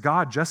rebellion against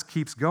God just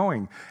keeps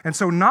going. And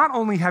so not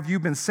only have you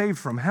been saved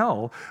from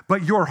hell,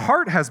 but your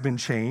heart has been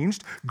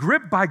changed,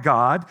 gripped by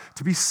God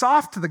to be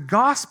soft to the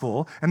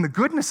gospel and the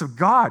goodness of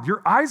God.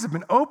 Your eyes have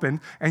been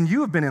opened and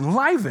you have been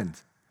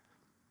enlivened.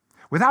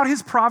 Without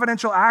his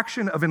providential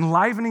action of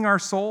enlivening our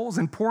souls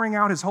and pouring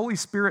out his Holy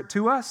Spirit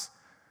to us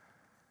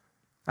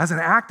as an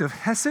act of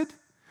Chesed,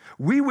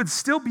 we would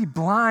still be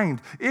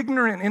blind,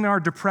 ignorant in our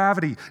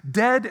depravity,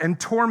 dead and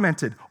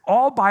tormented,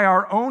 all by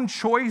our own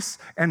choice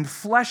and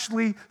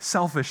fleshly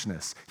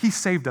selfishness. He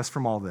saved us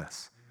from all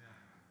this.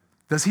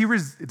 Does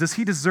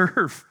he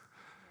deserve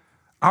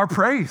our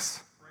praise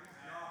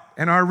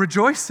and our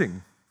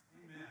rejoicing?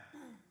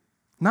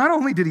 Not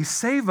only did he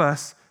save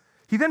us,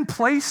 he then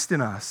placed in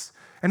us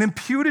and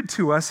imputed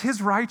to us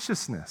his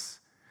righteousness.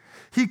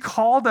 He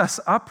called us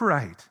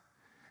upright,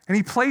 and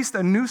he placed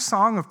a new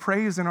song of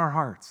praise in our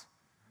hearts.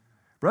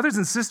 Brothers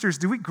and sisters,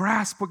 do we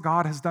grasp what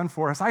God has done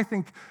for us? I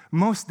think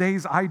most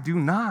days I do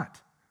not.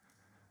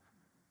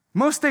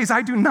 Most days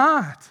I do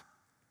not.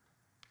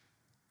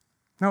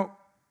 Now,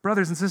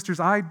 brothers and sisters,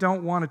 I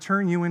don't want to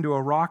turn you into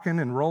a rockin'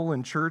 and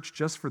rollin' church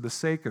just for the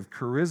sake of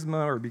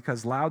charisma or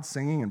because loud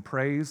singing and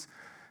praise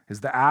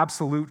is the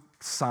absolute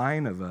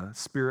sign of a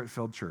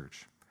spirit-filled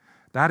church.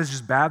 That is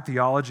just bad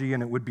theology,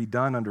 and it would be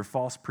done under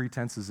false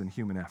pretenses and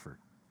human effort.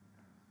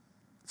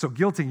 So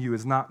guilting you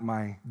is not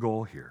my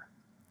goal here.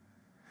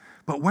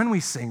 But when we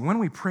sing, when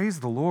we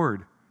praise the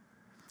Lord,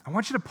 I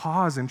want you to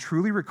pause and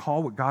truly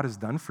recall what God has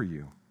done for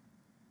you.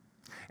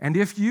 And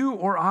if you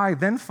or I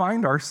then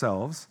find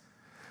ourselves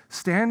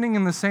standing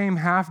in the same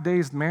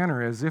half-dazed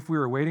manner as if we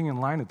were waiting in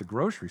line at the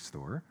grocery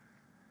store,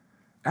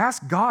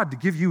 ask God to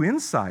give you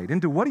insight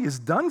into what he has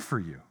done for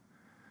you,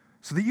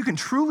 so that you can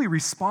truly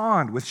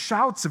respond with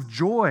shouts of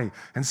joy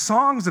and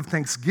songs of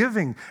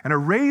thanksgiving and a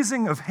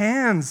raising of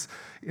hands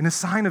in a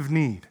sign of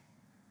need.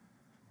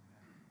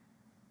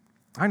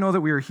 I know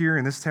that we are here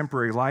in this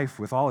temporary life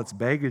with all its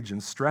baggage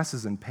and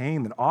stresses and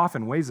pain that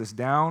often weighs us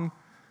down,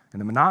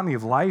 and the monotony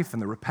of life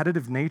and the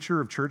repetitive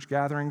nature of church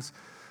gatherings,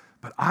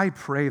 but I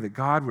pray that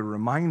God would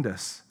remind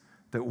us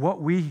that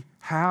what we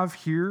have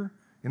here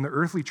in the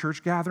earthly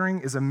church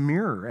gathering is a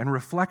mirror and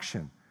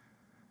reflection,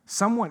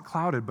 somewhat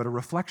clouded, but a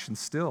reflection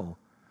still,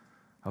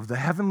 of the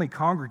heavenly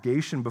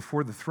congregation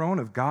before the throne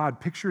of God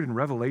pictured in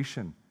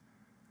Revelation,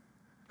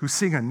 who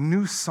sing a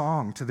new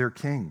song to their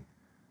King.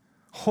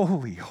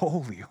 Holy,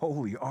 holy,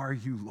 holy are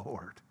you,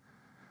 Lord.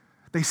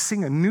 They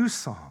sing a new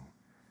song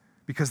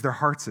because their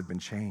hearts have been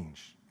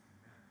changed.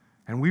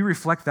 And we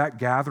reflect that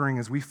gathering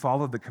as we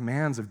follow the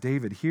commands of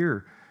David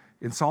here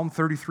in Psalm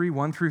 33,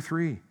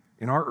 1-3,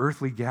 in our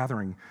earthly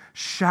gathering.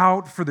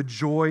 Shout for the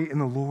joy in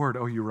the Lord,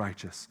 O you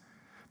righteous.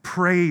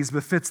 Praise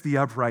befits the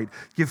upright.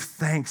 Give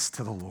thanks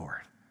to the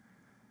Lord.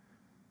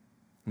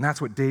 And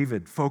that's what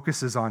David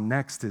focuses on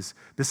next, is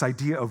this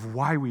idea of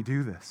why we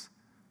do this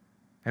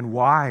and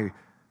why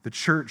the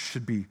church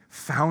should be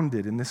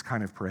founded in this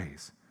kind of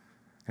praise.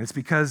 And it's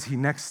because he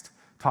next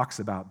talks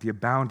about the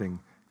abounding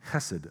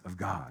Chesed of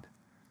God.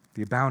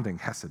 The abounding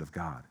Chesed of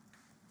God.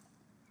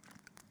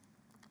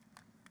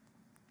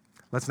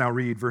 Let's now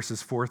read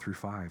verses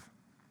 4-5.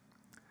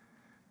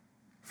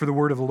 For the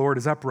word of the Lord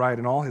is upright,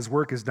 and all his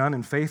work is done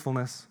in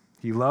faithfulness.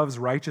 He loves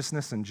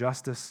righteousness and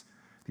justice.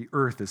 The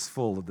earth is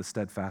full of the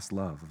steadfast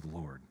love of the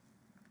Lord.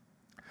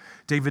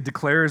 David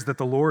declares that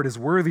the Lord is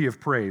worthy of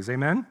praise.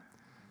 Amen?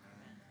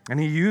 And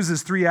he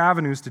uses 3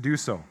 avenues to do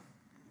so,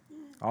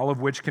 all of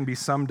which can be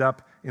summed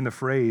up in the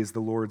phrase, the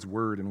Lord's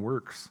word and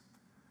works.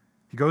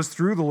 He goes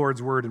through the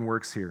Lord's word and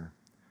works here.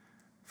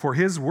 For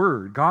his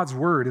word, God's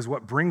word, is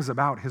what brings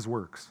about his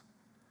works.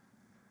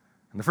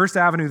 And the first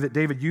avenue that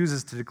David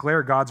uses to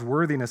declare God's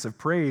worthiness of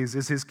praise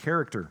is his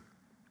character,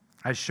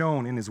 as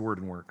shown in his word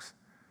and works.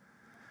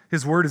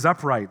 His word is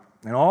upright,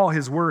 and all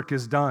his work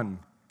is done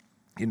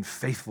in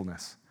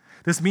faithfulness.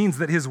 This means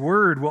that his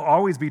word will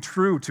always be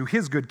true to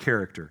his good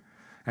character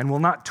and will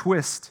not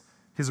twist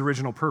his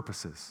original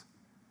purposes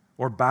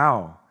or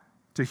bow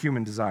to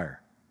human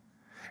desire.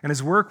 And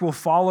his work will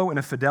follow in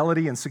a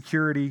fidelity and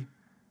security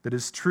that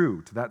is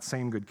true to that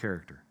same good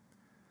character.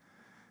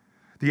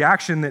 The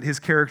action that his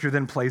character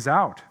then plays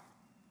out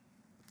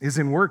is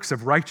in works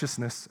of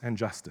righteousness and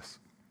justice.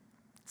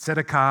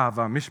 Tzedakah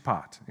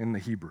v'mishpat in the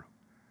Hebrew.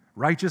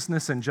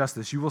 Righteousness and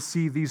justice. You will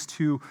see these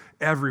two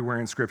everywhere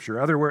in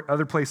Scripture.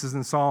 Other places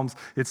in Psalms,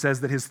 it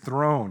says that his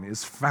throne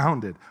is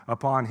founded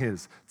upon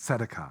his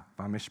tzedakah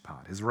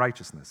v'mishpat, his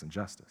righteousness and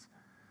justice.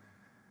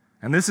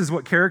 And this is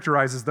what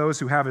characterizes those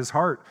who have his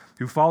heart,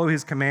 who follow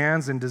his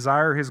commands and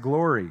desire his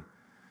glory.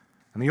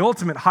 And the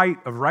ultimate height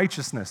of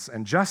righteousness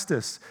and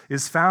justice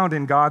is found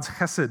in God's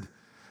chesed.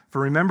 For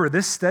remember,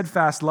 this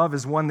steadfast love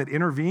is one that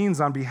intervenes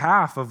on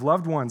behalf of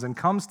loved ones and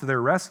comes to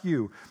their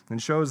rescue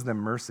and shows them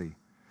mercy.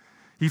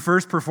 He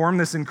first performed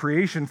this in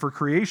creation, for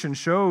creation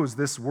shows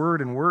this word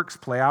and works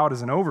play out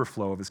as an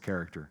overflow of his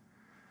character.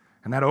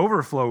 And that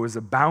overflow is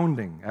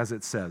abounding, as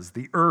it says.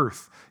 The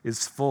earth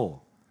is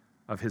full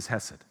of his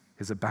chesed,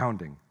 his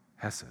abounding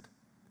chesed.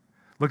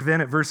 Look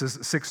then at verses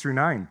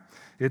 6-9.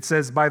 It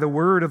says, by the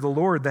word of the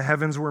Lord the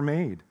heavens were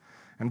made,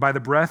 and by the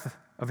breath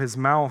of his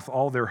mouth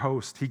all their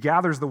host. He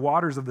gathers the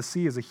waters of the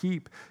sea as a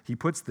heap. He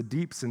puts the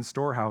deeps in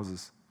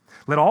storehouses.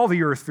 Let all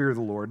the earth fear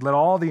the Lord. Let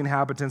all the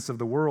inhabitants of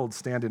the world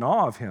stand in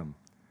awe of him.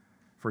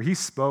 For he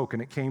spoke,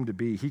 and it came to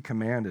be. He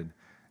commanded,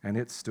 and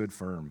it stood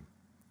firm.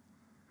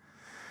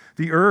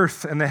 The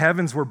earth and the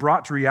heavens were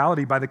brought to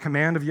reality by the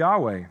command of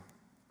Yahweh.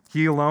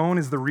 He alone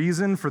is the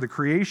reason for the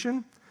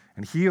creation,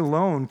 and he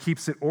alone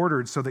keeps it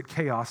ordered so that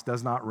chaos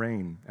does not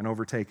reign and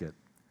overtake it.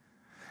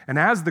 And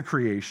as the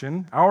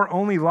creation, our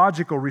only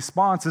logical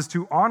response is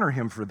to honor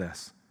him for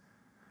this.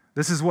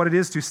 This is what it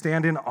is to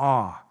stand in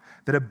awe,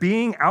 that a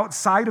being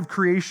outside of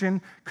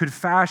creation could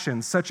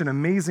fashion such an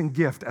amazing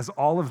gift as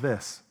all of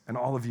this and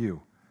all of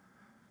you.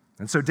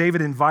 And so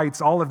David invites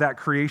all of that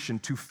creation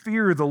to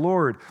fear the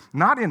Lord,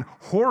 not in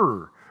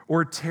horror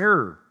or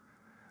terror,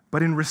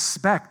 but in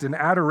respect and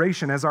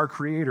adoration as our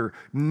Creator,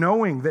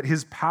 knowing that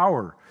his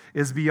power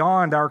is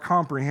beyond our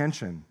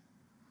comprehension.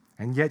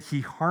 And yet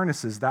he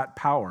harnesses that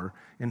power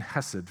in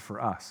chesed for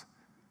us.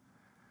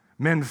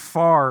 Men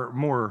far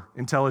more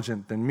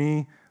intelligent than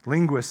me,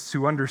 linguists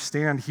who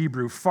understand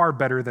Hebrew far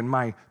better than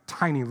my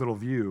tiny little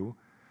view,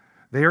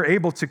 they are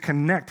able to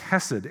connect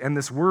chesed and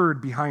this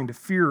word behind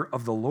fear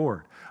of the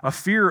Lord. A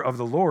fear of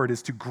the Lord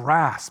is to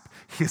grasp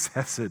his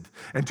chesed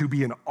and to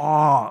be in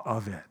awe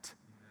of it.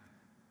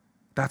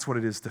 That's what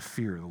it is to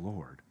fear the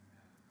Lord.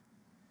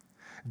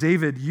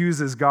 David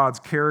uses God's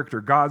character,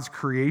 God's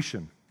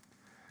creation,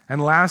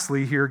 and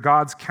lastly here,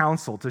 God's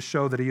counsel to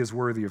show that he is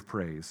worthy of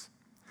praise.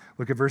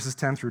 Look at verses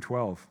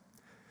 10-12.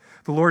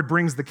 The Lord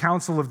brings the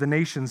counsel of the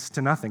nations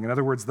to nothing. In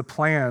other words, the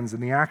plans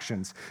and the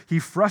actions. He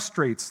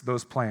frustrates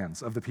those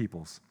plans of the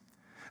peoples.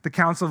 The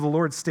counsel of the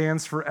Lord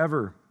stands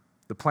forever,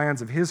 the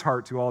plans of his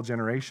heart to all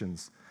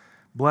generations.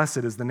 Blessed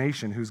is the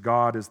nation whose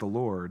God is the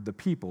Lord, the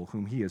people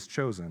whom he has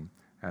chosen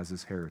as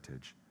his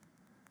heritage.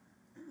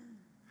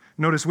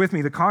 Notice with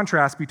me the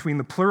contrast between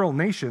the plural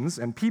nations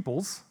and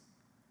peoples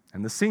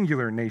and the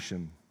singular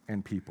nation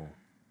and people.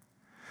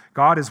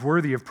 God is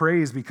worthy of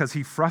praise because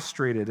he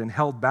frustrated and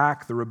held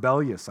back the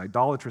rebellious,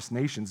 idolatrous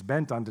nations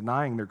bent on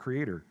denying their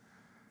Creator.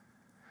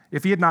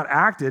 If he had not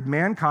acted,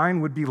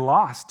 mankind would be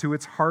lost to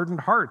its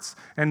hardened hearts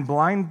and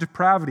blind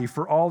depravity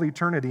for all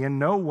eternity, and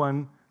no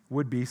one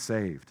would be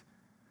saved.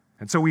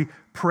 And so we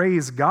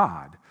praise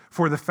God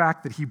for the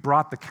fact that he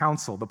brought the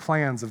counsel, the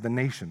plans of the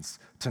nations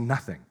to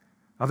nothing.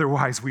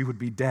 Otherwise, we would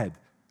be dead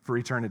for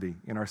eternity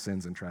in our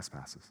sins and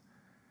trespasses.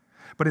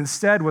 But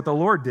instead, what the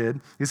Lord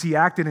did is he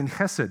acted in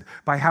Chesed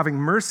by having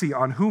mercy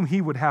on whom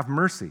he would have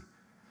mercy,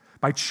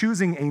 by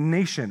choosing a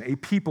nation, a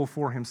people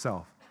for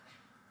himself.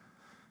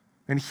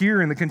 And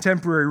here in the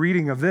contemporary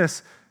reading of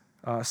this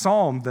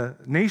psalm, the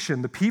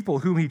nation, the people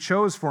whom he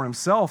chose for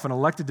himself and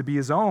elected to be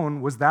his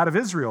own was that of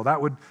Israel.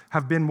 That would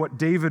have been what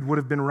David would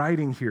have been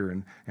writing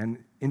here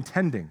and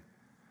intending.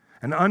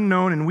 An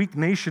unknown and weak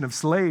nation of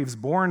slaves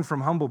born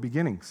from humble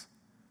beginnings.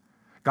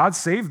 God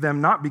saved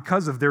them not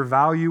because of their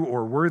value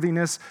or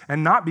worthiness,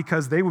 and not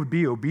because they would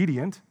be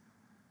obedient,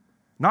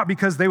 not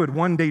because they would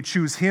one day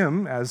choose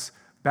him, as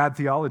bad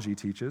theology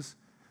teaches,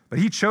 but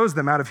he chose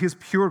them out of his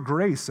pure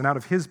grace and out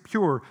of his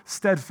pure,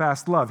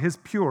 steadfast love, his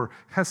pure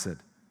Chesed.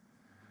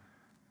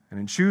 And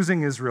in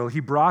choosing Israel, he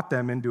brought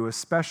them into a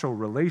special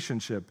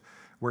relationship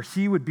where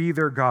he would be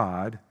their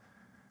God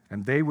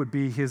and they would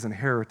be his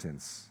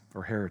inheritance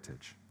or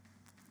heritage.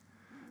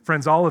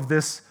 Friends, all of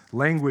this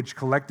language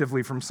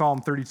collectively from Psalm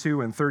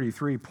 32 and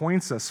 33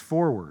 points us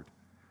forward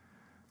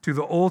to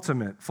the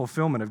ultimate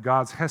fulfillment of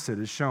God's Chesed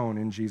as shown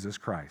in Jesus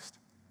Christ.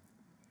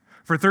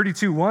 For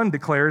 32:1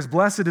 declares,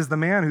 "Blessed is the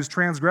man whose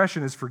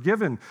transgression is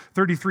forgiven."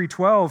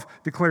 33:12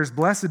 declares,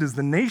 "Blessed is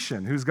the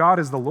nation whose God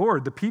is the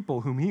Lord, the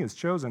people whom he has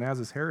chosen as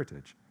his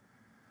heritage."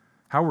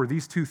 How were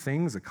these two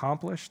things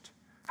accomplished?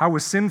 How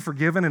was sin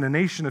forgiven and a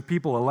nation of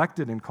people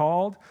elected and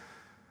called?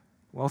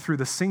 Well, through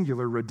the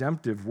singular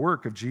redemptive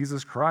work of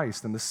Jesus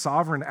Christ and the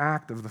sovereign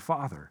act of the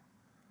Father.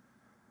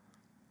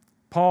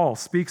 Paul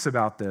speaks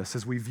about this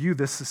as we view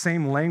this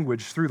same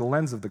language through the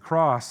lens of the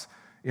cross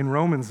in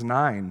Romans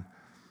 9,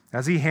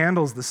 as he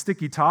handles the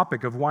sticky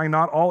topic of why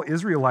not all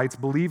Israelites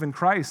believe in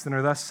Christ and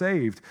are thus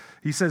saved.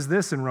 He says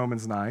this in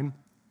Romans 9,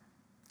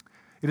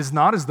 "It is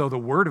not as though the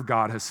word of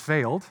God has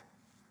failed,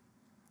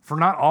 for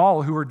not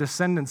all who are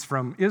descendants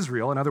from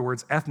Israel, in other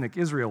words, ethnic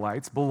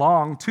Israelites,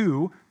 belong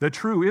to the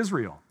true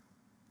Israel."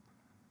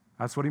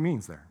 That's what he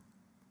means there.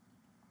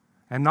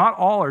 "And not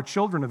all are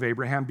children of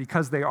Abraham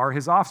because they are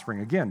his offspring,"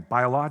 again,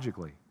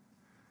 biologically.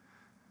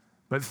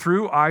 "But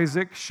through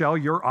Isaac shall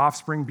your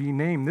offspring be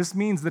named." This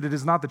means that it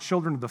is not the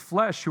children of the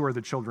flesh who are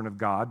the children of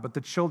God, but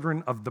the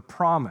children of the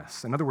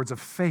promise, in other words,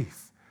 of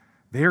faith.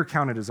 They are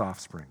counted as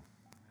offspring.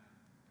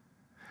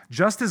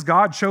 Just as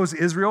God chose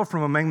Israel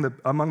from among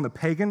the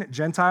pagan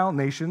Gentile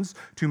nations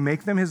to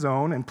make them his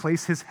own and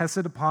place his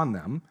Chesed upon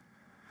them,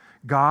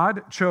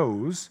 God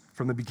chose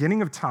from the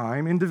beginning of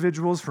time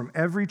individuals from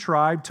every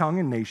tribe, tongue,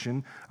 and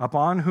nation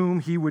upon whom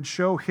he would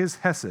show his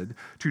Chesed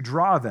to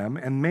draw them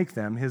and make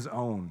them his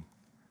own.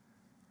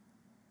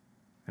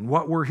 And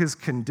what were his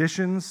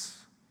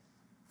conditions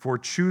for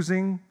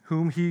choosing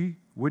whom he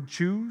would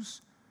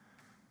choose?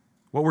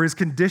 What were his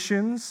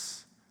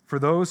conditions for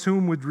those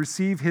whom would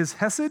receive his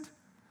Chesed?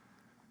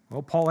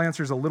 Well, Paul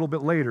answers a little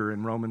bit later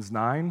in Romans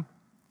 9.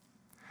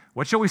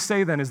 "What shall we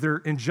say then? Is there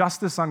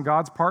injustice on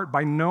God's part?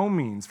 By no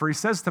means. For he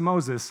says to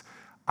Moses,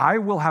 'I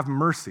will have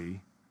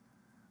mercy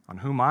on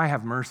whom I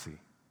have mercy,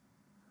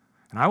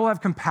 and I will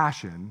have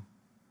compassion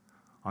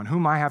on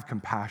whom I have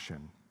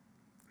compassion.'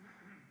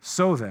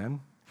 So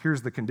then,"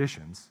 here's the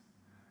conditions,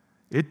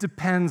 "it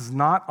depends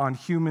not on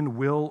human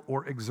will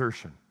or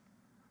exertion,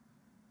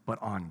 but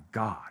on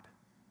God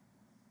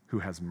who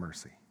has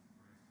mercy."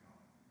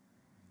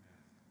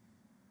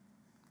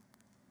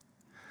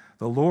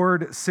 The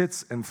Lord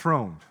sits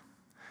enthroned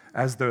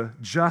as the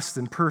just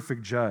and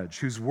perfect judge,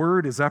 whose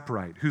word is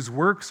upright, whose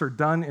works are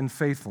done in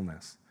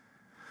faithfulness,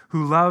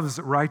 who loves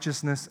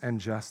righteousness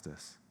and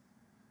justice.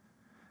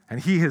 And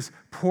he has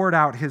poured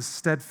out his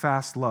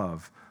steadfast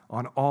love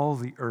on all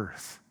the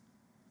earth.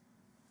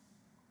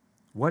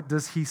 What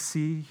does he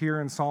see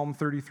here in Psalm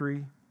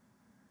 33?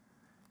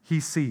 He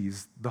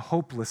sees the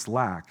hopeless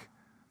lack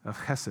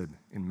of Chesed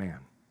in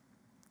man.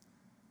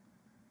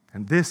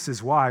 And this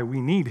is why we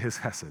need his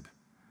Chesed.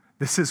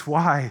 This is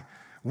why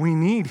we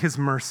need his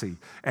mercy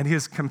and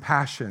his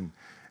compassion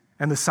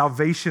and the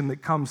salvation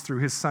that comes through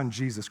his son,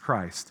 Jesus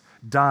Christ,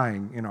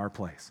 dying in our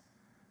place.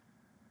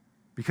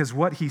 Because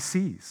what he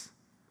sees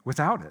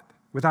without it,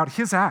 without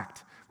his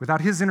act,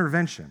 without his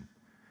intervention,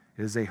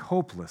 is a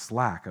hopeless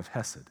lack of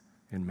Chesed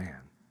in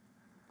man.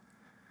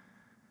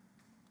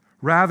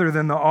 Rather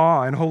than the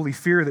awe and holy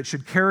fear that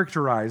should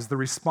characterize the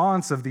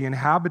response of the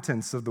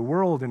inhabitants of the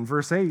world in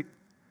verse 8,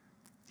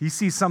 he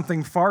sees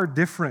something far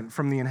different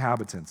from the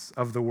inhabitants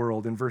of the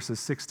world in verses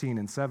 16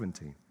 and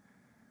 17.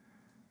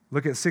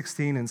 Look at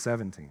 16 and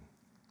 17.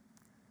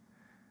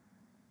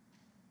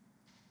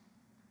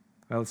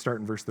 Well, let's start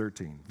in verse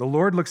 13. "The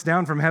Lord looks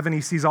down from heaven. He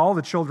sees all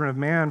the children of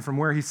man. From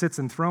where he sits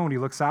enthroned, he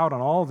looks out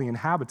on all the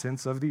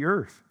inhabitants of the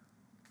earth.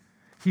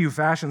 He who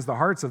fashions the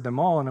hearts of them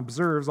all and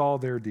observes all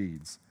their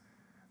deeds."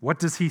 What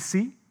does he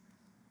see?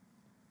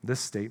 This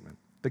statement.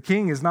 "The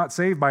king is not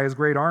saved by his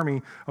great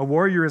army. A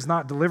warrior is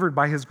not delivered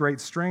by his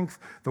great strength.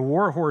 The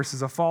war horse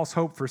is a false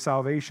hope for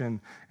salvation,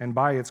 and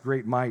by its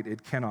great might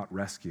it cannot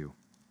rescue."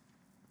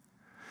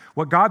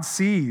 What God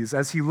sees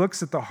as he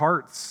looks at the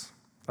hearts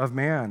of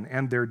man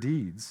and their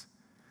deeds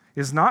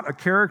is not a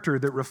character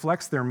that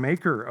reflects their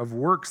maker of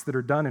works that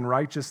are done in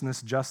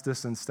righteousness,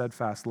 justice, and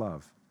steadfast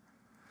love.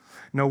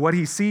 No, what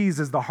he sees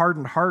is the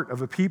hardened heart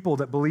of a people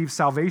that believe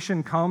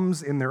salvation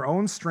comes in their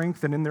own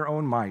strength and in their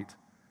own might.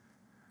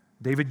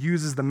 David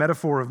uses the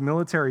metaphor of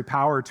military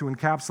power to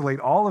encapsulate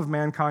all of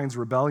mankind's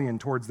rebellion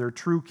towards their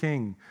true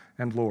king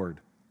and Lord.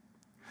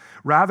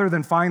 Rather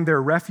than find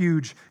their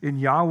refuge in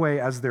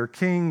Yahweh as their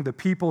king, the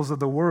peoples of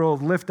the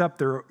world lift up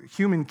their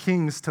human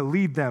kings to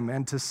lead them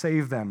and to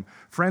save them.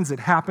 Friends, it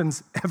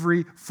happens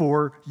every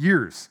 4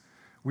 years.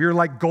 We are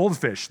like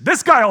goldfish.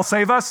 This guy will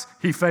save us.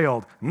 He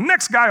failed.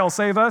 Next guy will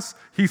save us.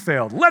 He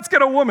failed. Let's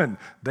get a woman.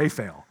 They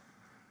fail.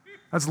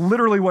 That's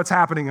literally what's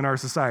happening in our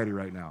society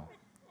right now.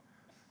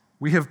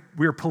 We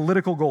are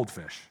political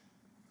goldfish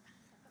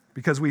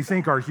because we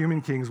think our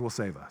human kings will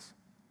save us.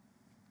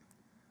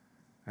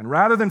 And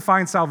rather than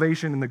find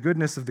salvation in the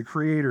goodness of the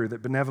Creator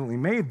that benevolently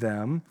made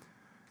them,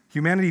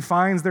 humanity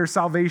finds their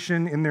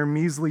salvation in their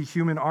measly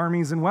human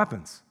armies and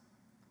weapons.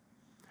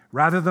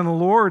 Rather than the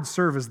Lord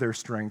serve as their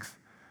strength,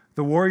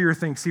 the warrior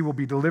thinks he will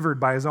be delivered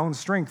by his own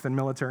strength and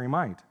military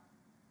might.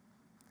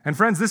 And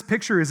friends, this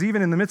picture is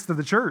even in the midst of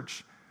the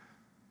church.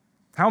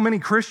 How many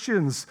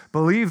Christians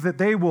believe that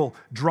they will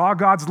draw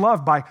God's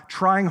love by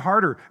trying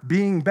harder,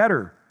 being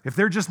better? If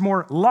they're just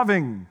more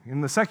loving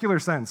in the secular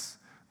sense,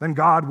 then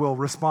God will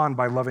respond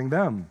by loving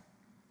them.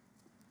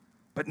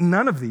 But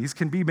none of these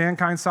can be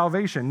mankind's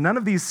salvation. None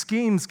of these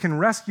schemes can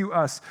rescue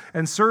us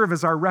and serve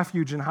as our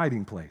refuge and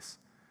hiding place.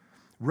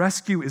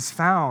 Rescue is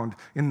found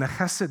in the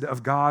Chesed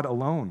of God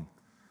alone.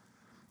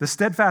 The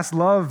steadfast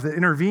love that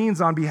intervenes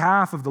on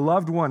behalf of the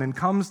loved one and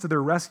comes to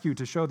their rescue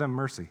to show them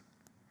mercy.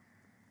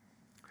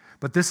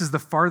 But this is the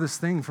farthest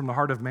thing from the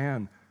heart of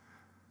man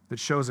that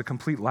shows a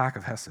complete lack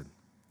of Chesed.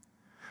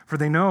 For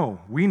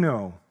we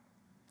know,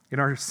 in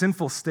our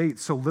sinful state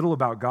so little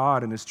about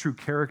God and his true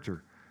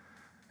character.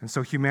 And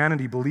so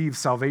humanity believes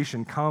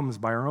salvation comes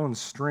by our own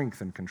strength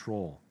and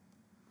control.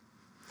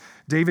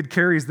 David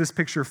carries this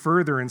picture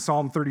further in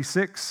Psalm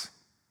 36.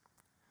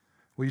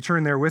 Will you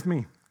turn there with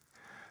me?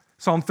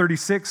 Psalm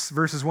 36,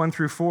 verses 1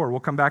 through 4. We'll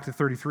come back to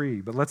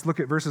 33, but let's look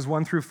at verses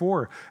 1 through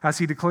 4 as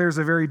he declares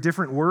a very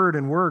different word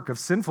and work of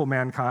sinful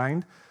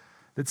mankind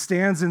that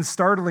stands in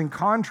startling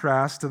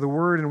contrast to the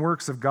word and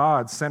works of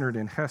God centered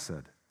in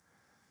Chesed.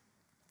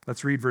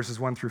 Let's read verses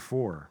 1 through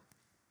 4.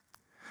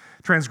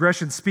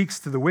 Transgression speaks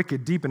to the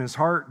wicked deep in his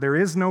heart. There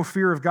is no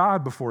fear of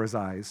God before his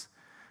eyes,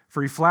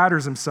 for he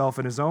flatters himself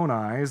in his own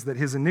eyes that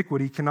his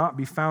iniquity cannot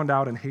be found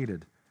out and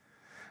hated.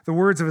 The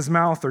words of his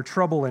mouth are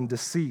trouble and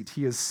deceit.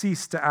 He has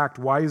ceased to act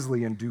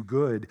wisely and do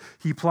good.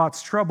 He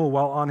plots trouble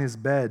while on his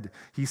bed.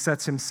 He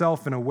sets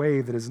himself in a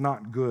way that is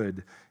not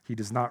good. He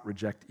does not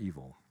reject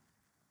evil.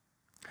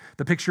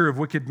 The picture of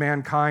wicked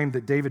mankind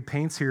that David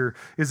paints here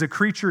is a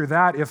creature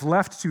that, if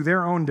left to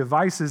their own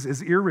devices,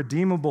 is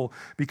irredeemable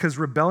because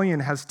rebellion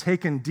has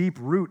taken deep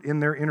root in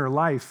their inner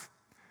life.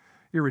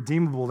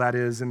 Irredeemable, that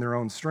is, in their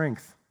own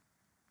strength.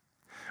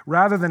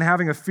 Rather than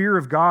having a fear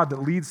of God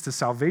that leads to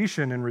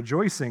salvation and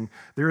rejoicing,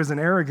 there is an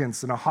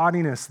arrogance and a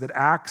haughtiness that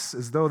acts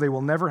as though they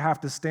will never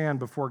have to stand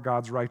before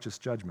God's righteous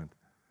judgment.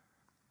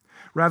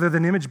 Rather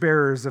than image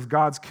bearers of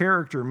God's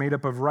character made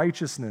up of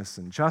righteousness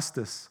and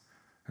justice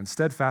and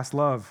steadfast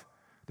love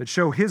that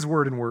show his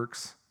word and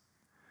works,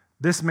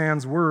 this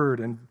man's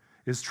word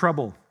is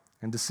trouble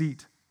and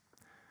deceit.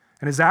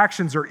 And his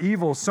actions are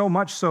evil, so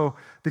much so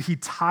that he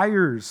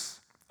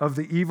tires of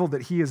the evil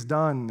that he has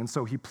done, and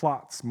so he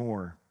plots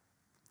more.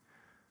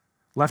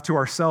 Left to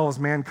ourselves,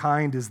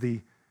 mankind is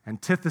the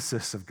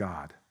antithesis of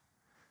God,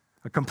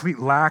 a complete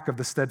lack of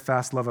the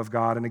steadfast love of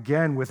God. And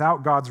again,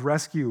 without God's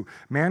rescue,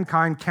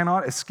 mankind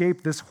cannot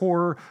escape this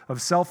horror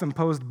of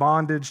self-imposed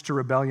bondage to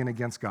rebellion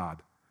against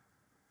God.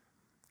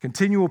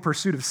 Continual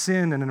pursuit of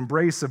sin and an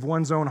embrace of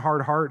one's own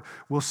hard heart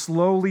will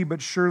slowly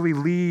but surely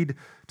lead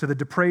to the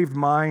depraved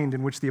mind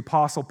in which the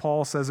Apostle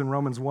Paul says in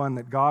Romans 1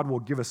 that God will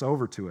give us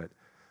over to it.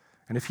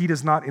 And if he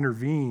does not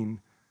intervene,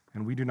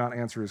 and we do not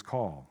answer his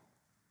call.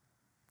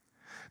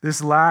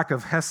 This lack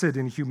of Chesed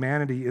in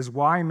humanity is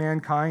why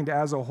mankind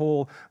as a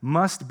whole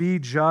must be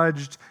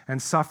judged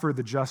and suffer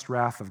the just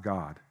wrath of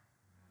God.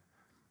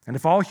 And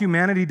if all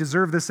humanity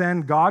deserved this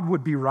end, God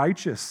would be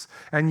righteous.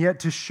 And yet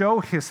to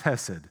show his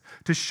Chesed,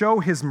 to show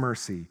his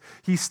mercy,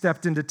 he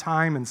stepped into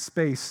time and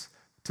space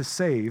to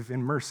save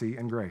in mercy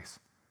and grace.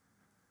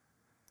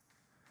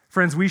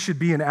 Friends, we should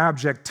be in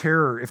abject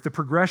terror if the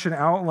progression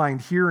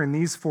outlined here in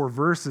these 4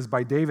 verses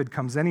by David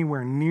comes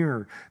anywhere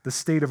near the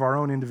state of our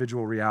own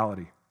individual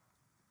reality.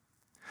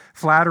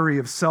 Flattery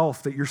of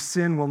self that your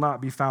sin will not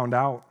be found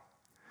out,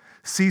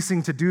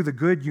 ceasing to do the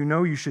good you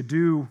know you should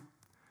do,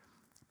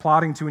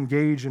 plotting to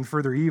engage in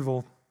further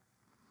evil,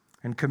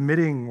 and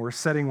committing or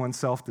setting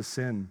oneself to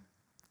sin.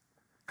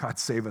 God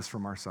save us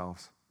from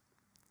ourselves.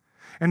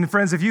 And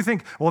friends, if you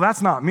think, well,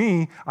 that's not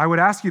me, I would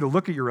ask you to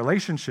look at your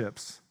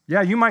relationships.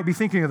 Yeah, you might be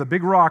thinking of the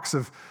big rocks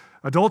of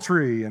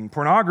adultery and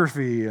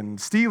pornography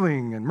and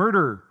stealing and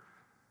murder.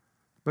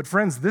 But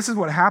friends, this is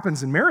what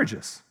happens in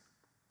marriages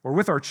or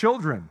with our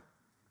children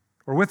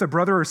or with a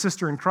brother or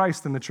sister in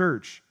Christ in the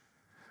church.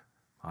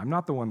 I'm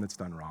not the one that's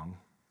done wrong.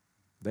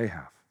 They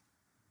have.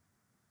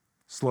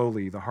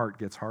 Slowly, the heart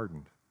gets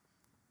hardened.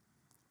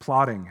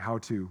 plotting how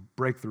to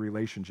break the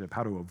relationship,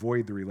 how to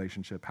avoid the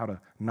relationship, how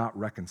to not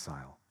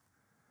reconcile.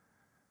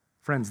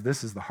 Friends,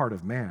 this is the heart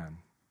of man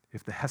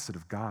if the Chesed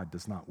of God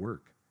does not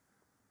work.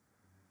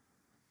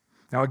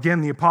 Now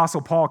again, the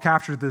Apostle Paul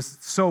captured this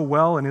so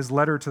well in his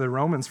letter to the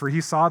Romans, for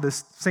he saw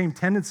this same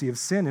tendency of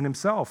sin in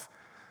himself.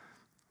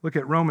 Look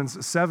at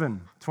Romans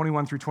 7,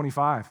 21 through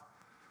 25.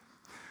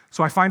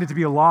 So I find it to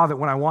be a law that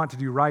when I want to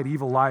do right,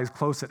 evil lies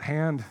close at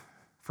hand.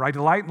 For I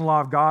delight in the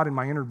law of God in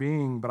my inner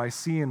being, but I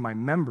see in my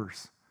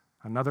members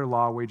another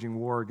law waging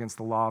war against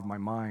the law of my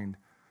mind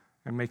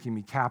and making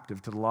me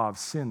captive to the law of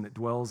sin that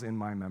dwells in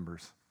my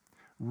members.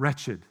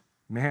 Wretched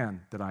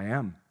man that I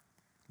am,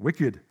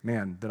 wicked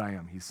man that I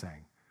am, he's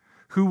saying.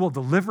 Who will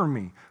deliver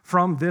me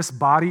from this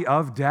body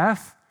of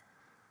death?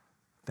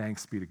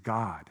 Thanks be to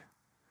God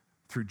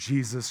through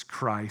Jesus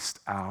Christ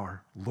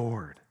our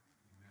Lord.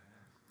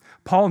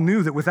 Paul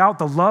knew that without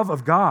the love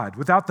of God,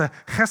 without the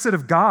chesed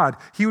of God,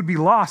 he would be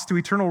lost to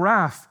eternal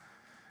wrath.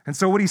 And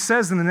so what he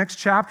says in the next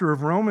chapter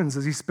of Romans,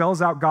 as he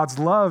spells out God's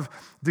love,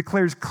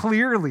 declares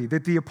clearly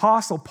that the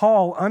Apostle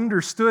Paul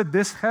understood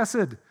this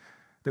chesed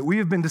that we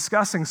have been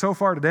discussing so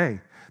far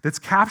today, that's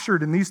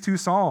captured in these two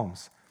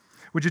Psalms.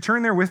 Would you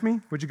turn there with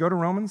me? Would you go to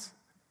Romans?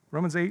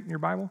 Romans 8 in your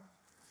Bible?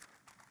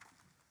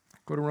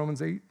 Go to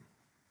Romans 8.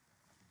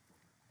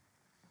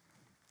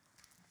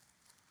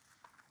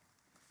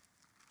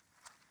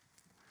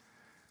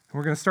 And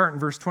we're going to start in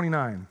verse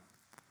 29.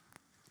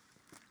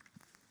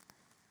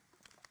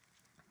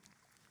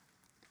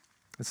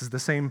 This is the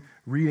same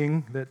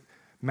reading that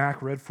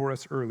Mac read for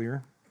us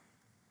earlier,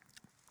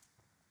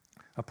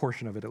 a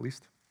portion of it at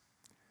least.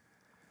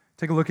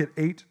 Take a look at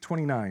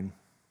 8:29.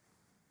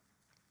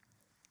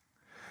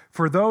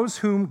 For those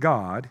whom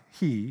God,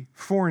 he,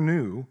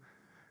 foreknew,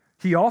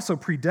 he also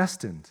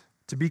predestined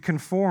to be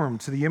conformed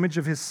to the image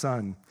of his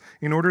Son,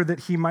 in order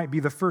that he might be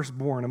the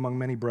firstborn among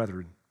many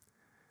brethren.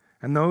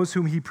 And those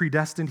whom he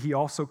predestined, he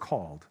also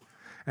called.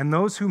 And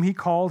those whom he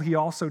called, he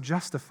also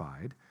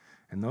justified.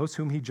 And those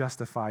whom he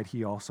justified,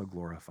 he also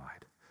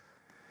glorified.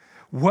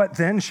 What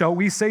then shall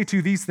we say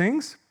to these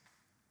things?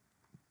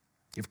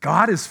 If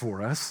God is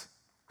for us,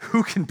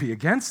 who can be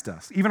against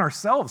us? Even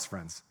ourselves,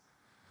 friends.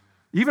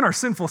 Even our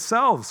sinful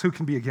selves, who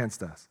can be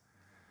against us?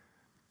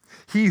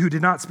 He who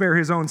did not spare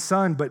his own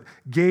Son, but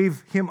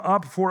gave him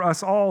up for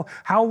us all,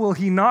 how will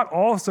he not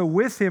also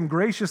with him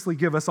graciously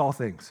give us all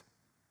things?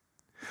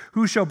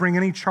 Who shall bring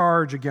any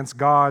charge against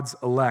God's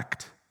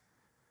elect?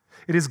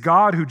 It is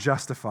God who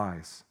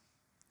justifies.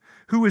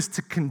 Who is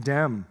to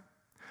condemn?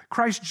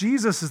 Christ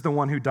Jesus is the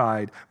one who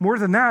died. More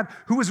than that,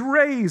 who was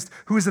raised,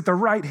 who is at the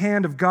right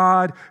hand of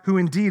God, who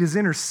indeed is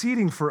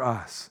interceding for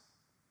us.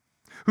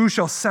 Who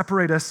shall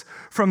separate us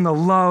from the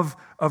love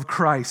of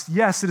Christ?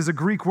 Yes, it is a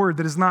Greek word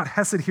that is not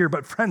hesed here,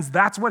 but friends,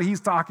 that's what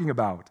he's talking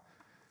about.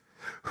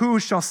 Who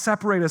shall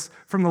separate us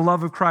from the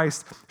love of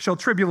Christ? Shall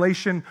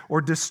tribulation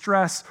or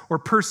distress or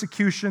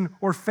persecution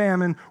or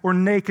famine or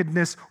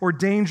nakedness or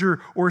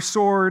danger or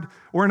sword,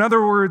 or in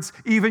other words,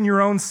 even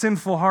your own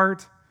sinful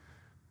heart?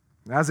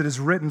 As it is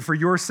written, for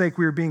your sake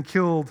we are being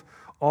killed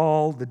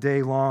all the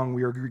day long.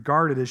 We are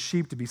regarded as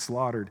sheep to be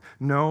slaughtered.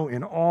 No,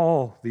 in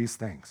all these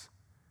things,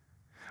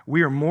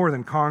 we are more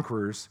than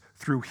conquerors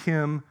through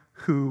him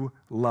who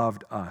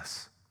loved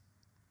us.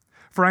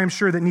 For I am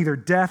sure that neither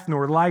death,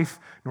 nor life,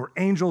 nor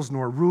angels,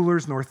 nor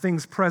rulers, nor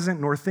things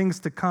present, nor things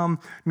to come,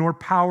 nor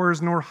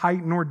powers, nor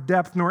height, nor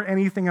depth, nor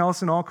anything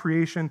else in all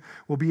creation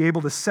will be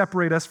able to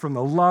separate us from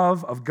the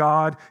love of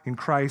God in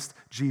Christ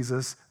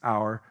Jesus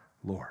our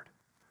Lord.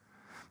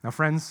 Now,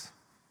 friends,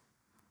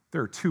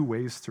 there are two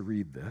ways to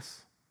read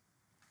this.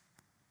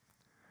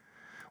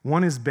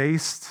 One is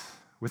based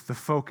with the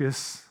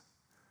focus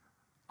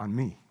on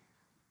me,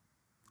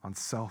 on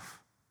self.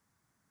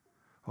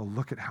 Oh,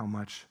 look at how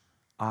much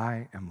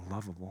I am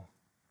lovable.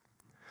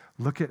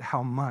 Look at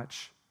how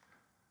much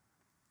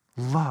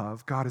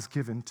love God has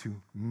given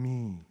to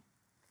me.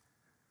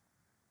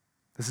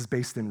 This is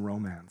based in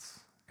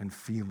romance and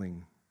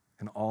feeling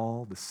and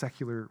all the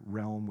secular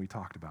realm we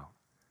talked about.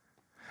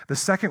 The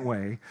second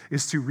way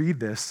is to read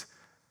this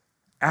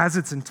as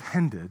it's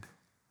intended,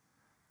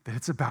 that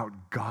it's about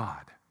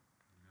God.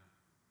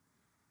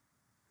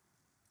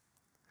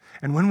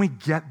 And when we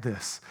get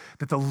this,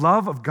 that the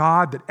love of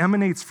God that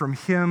emanates from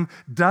him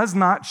does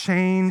not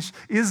change,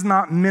 is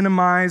not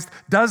minimized,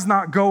 does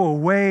not go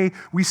away,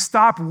 we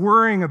stop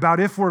worrying about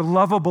if we're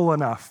lovable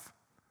enough.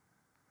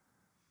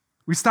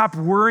 We stop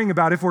worrying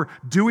about if we're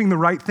doing the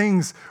right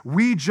things.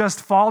 We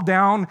just fall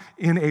down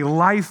in a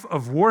life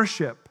of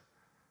worship,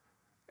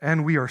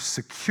 and we are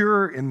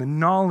secure in the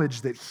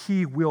knowledge that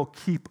he will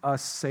keep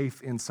us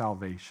safe in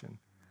salvation.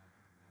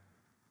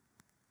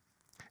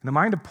 In the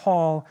mind of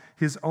Paul,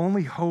 his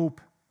only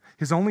hope,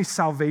 his only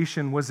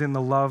salvation was in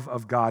the love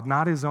of God,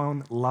 not his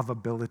own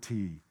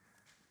lovability.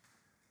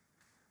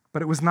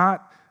 But it was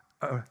not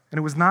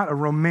a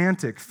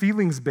romantic,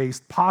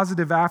 feelings-based,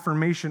 positive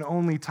affirmation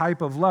only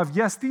type of love.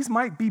 Yes, these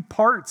might be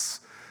parts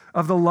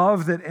of the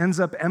love that ends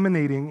up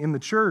emanating in the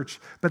church,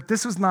 but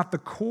this was not the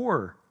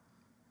core.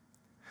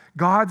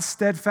 God's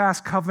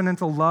steadfast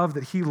covenantal love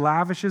that he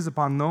lavishes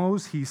upon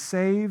those he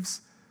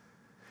saves,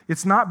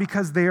 it's not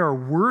because they are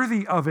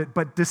worthy of it,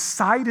 but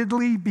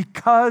decidedly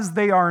because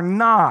they are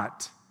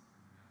not.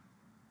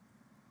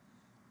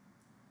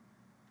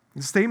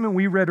 The statement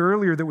we read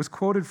earlier that was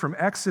quoted from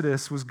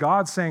Exodus was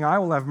God saying, I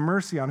will have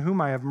mercy on whom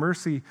I have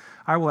mercy.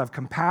 I will have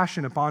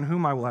compassion upon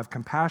whom I will have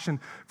compassion.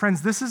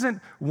 Friends, this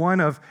isn't one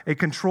of a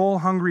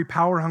control-hungry,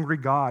 power-hungry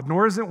God,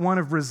 nor is it one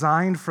of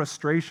resigned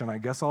frustration. I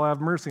guess I'll have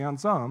mercy on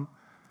some.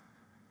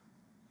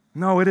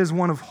 No, it is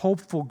one of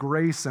hopeful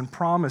grace and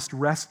promised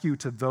rescue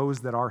to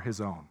those that are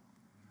his own.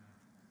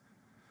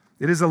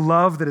 It is a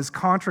love that is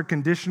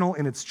contra-conditional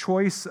in its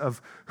choice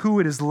of who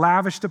it is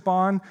lavished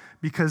upon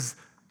because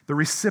the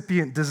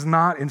recipient does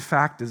not, in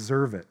fact,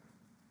 deserve it.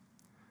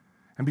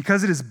 And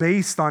because it is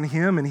based on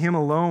him and him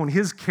alone,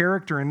 his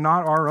character and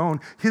not our own,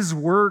 his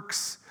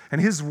works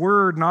and his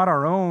word, not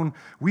our own,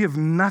 we have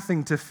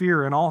nothing to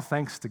fear and all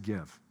thanks to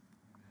give.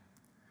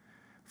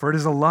 For it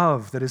is a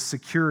love that is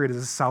secure. It is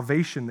a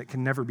salvation that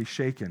can never be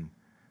shaken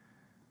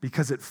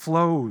because it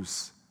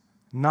flows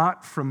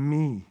not from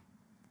me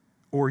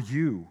or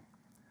you,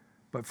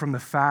 but from the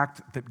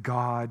fact that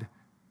God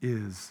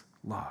is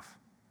love.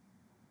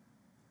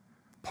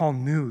 Paul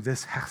knew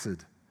this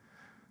Chesed,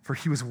 for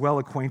he was well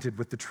acquainted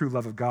with the true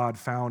love of God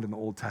found in the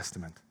Old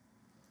Testament.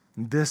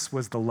 And this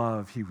was the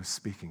love he was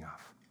speaking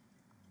of.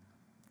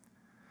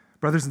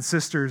 Brothers and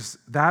sisters,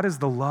 that is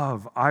the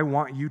love I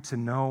want you to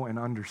know and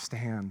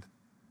understand.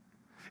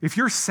 If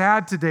you're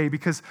sad today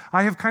because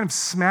I have kind of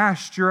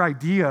smashed your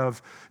idea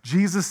of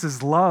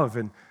Jesus' love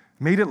and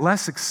made it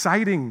less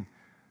exciting,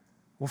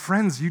 well,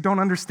 friends, you don't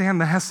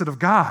understand the Chesed of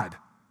God.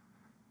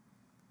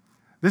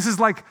 This is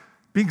like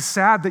being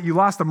sad that you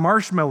lost a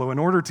marshmallow in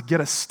order to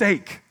get a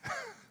steak.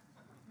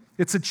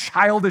 It's a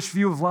childish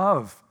view of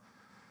love.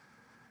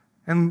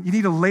 And you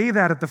need to lay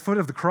that at the foot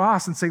of the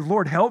cross and say,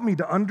 Lord, help me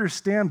to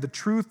understand the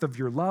truth of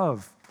your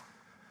love.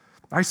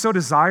 I so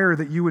desire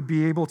that you would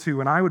be able to,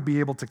 and I would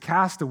be able to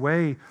cast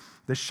away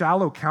the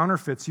shallow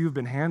counterfeits you've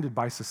been handed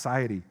by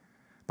society,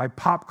 by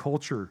pop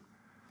culture,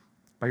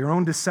 by your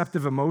own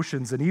deceptive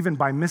emotions, and even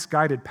by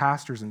misguided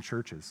pastors and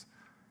churches.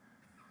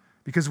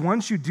 Because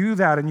once you do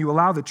that and you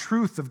allow the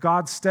truth of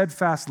God's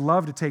steadfast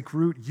love to take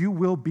root, you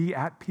will be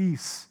at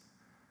peace.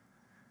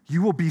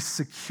 You will be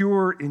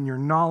secure in your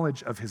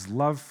knowledge of his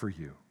love for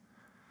you.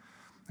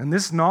 And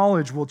this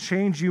knowledge will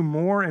change you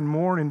more and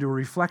more into a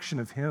reflection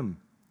of him.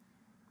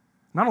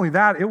 Not only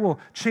that, it will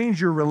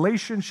change your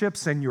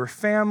relationships and your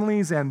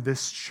families and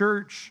this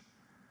church.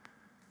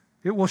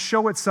 It will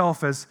show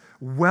itself as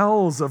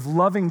wells of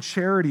loving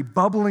charity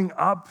bubbling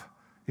up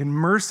in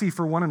mercy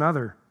for one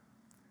another.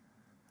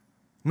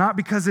 Not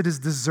because it is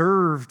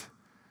deserved,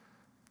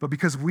 but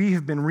because we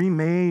have been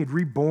remade,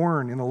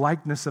 reborn in the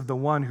likeness of the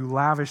one who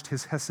lavished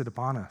his Chesed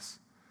upon us.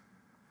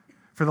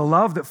 For the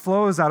love that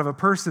flows out of a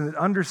person that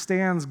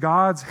understands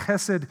God's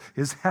Chesed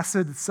is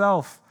Chesed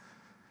itself.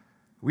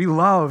 We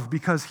love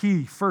because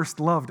he first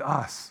loved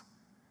us.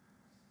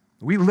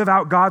 We live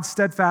out God's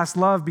steadfast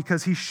love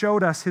because he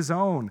showed us his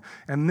own.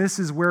 And this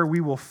is where we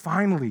will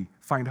finally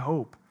find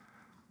hope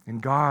in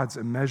God's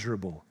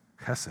immeasurable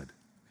Chesed.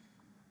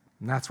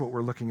 And that's what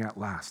we're looking at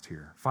last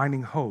here,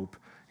 finding hope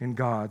in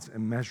God's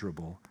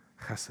immeasurable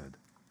Chesed.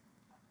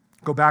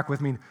 Go back with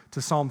me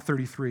to Psalm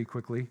 33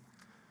 quickly,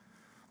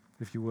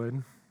 if you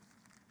would.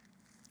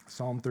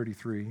 Psalm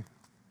 33.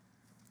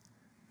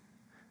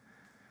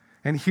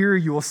 And here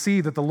you will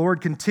see that the Lord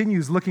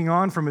continues looking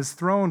on from his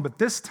throne, but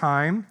this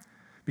time,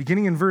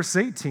 beginning in verse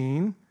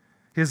 18,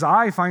 his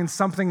eye finds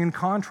something in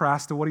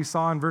contrast to what he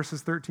saw in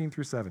verses 13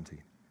 through 17.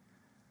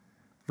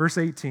 Verse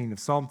 18 of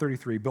Psalm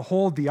 33,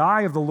 behold, the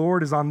eye of the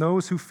Lord is on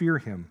those who fear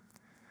him,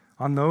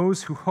 on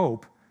those who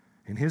hope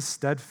in his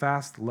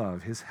steadfast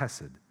love, his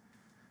Chesed,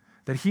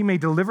 that he may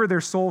deliver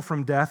their soul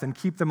from death and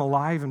keep them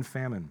alive in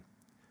famine.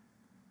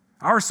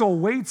 Our soul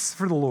waits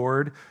for the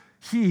Lord.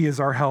 He is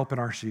our help and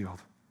our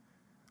shield.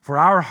 For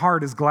our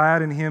heart is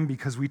glad in him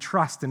because we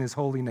trust in his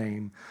holy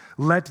name.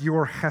 Let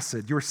your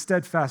Chesed, your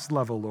steadfast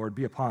love, O Lord,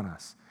 be upon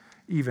us,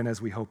 even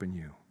as we hope in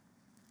you.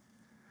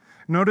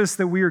 Notice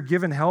that we are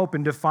given help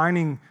in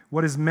defining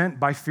what is meant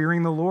by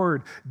fearing the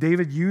Lord.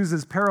 David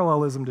uses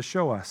parallelism to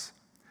show us.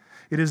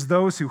 It is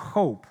those who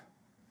hope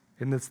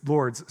in the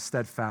Lord's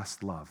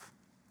steadfast love,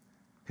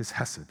 his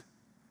Chesed.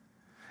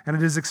 And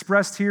it is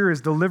expressed here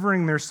as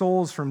delivering their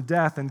souls from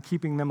death and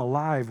keeping them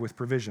alive with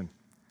provision.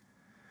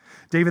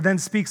 David then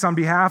speaks on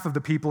behalf of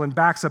the people and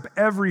backs up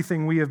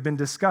everything we have been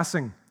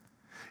discussing.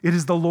 It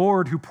is the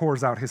Lord who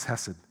pours out his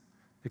Chesed.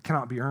 It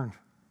cannot be earned.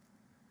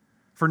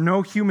 For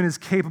no human is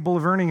capable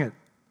of earning it,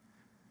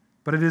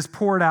 but it is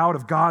poured out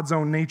of God's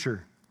own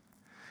nature.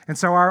 And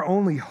so our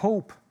only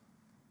hope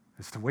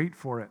is to wait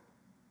for it,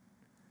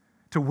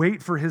 to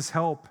wait for his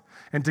help,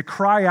 and to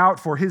cry out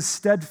for his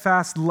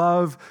steadfast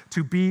love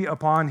to be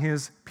upon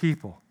his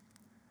people.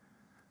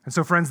 And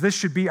so, friends, this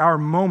should be our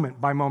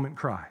moment-by-moment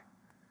cry.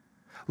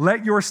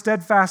 Let your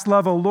steadfast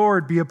love, O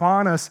Lord, be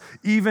upon us,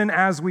 even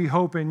as we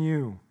hope in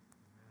you.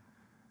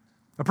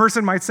 A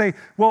person might say,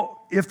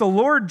 well, if the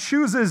Lord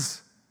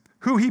chooses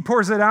who he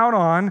pours it out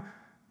on.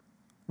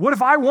 What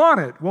if I want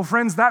it? Well,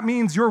 friends, that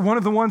means you're one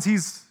of the ones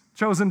he's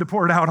chosen to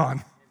pour it out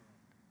on.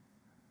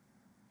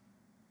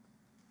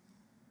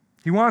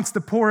 He wants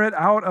to pour it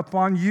out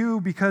upon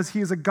you because he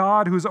is a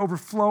God who is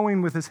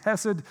overflowing with his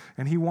Chesed,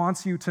 and he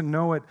wants you to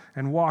know it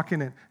and walk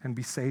in it and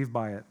be saved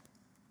by it.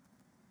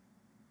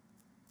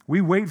 We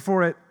wait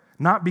for it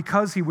not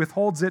because he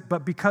withholds it,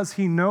 but because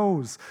he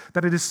knows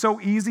that it is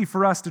so easy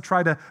for us to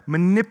try to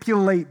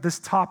manipulate this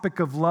topic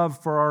of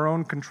love for our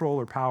own control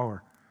or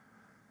power.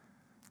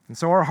 And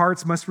so our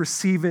hearts must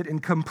receive it in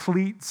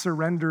complete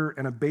surrender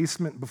and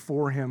abasement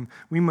before him.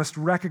 We must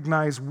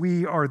recognize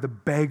we are the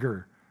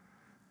beggar,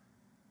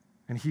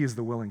 and he is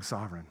the willing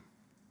sovereign.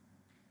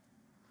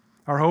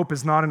 Our hope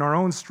is not in our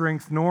own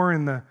strength, nor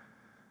in the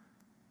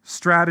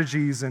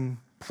strategies and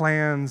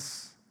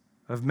plans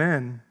of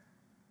men.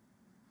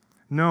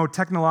 No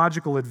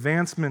technological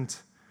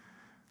advancement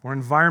or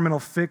environmental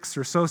fix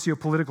or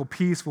socio-political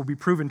peace will be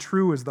proven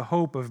true as the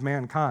hope of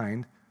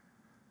mankind.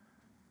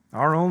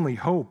 Our only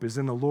hope is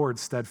in the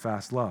Lord's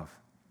steadfast love.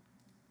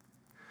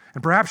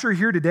 And perhaps you're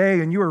here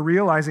today and you are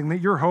realizing that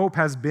your hope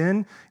has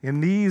been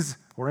in these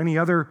or any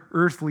other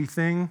earthly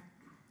thing,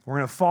 or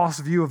in a false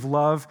view of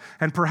love,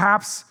 and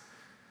perhaps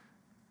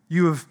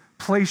you have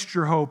placed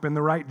your hope in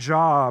the right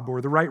job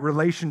or the right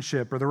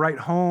relationship or the right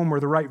home or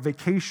the right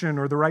vacation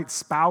or the right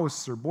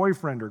spouse or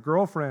boyfriend or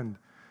girlfriend.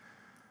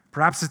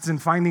 Perhaps it's in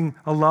finding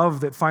a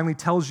love that finally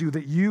tells you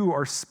that you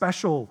are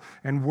special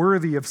and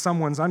worthy of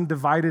someone's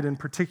undivided and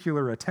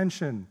particular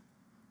attention.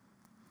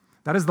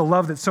 That is the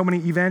love that so many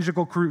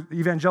evangelical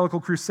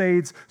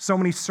crusades, so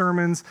many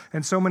sermons,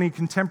 and so many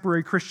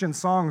contemporary Christian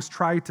songs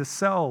try to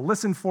sell.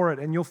 Listen for it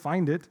and you'll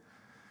find it,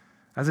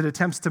 as it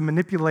attempts to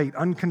manipulate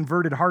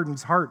unconverted, hardened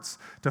hearts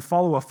to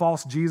follow a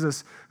false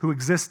Jesus who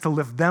exists to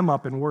lift them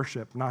up in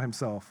worship, not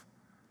himself.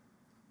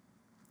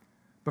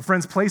 But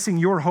friends, placing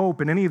your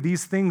hope in any of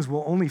these things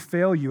will only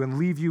fail you and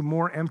leave you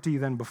more empty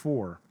than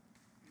before.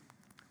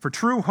 For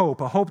true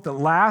hope, a hope that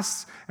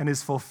lasts and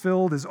is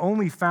fulfilled, is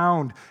only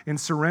found in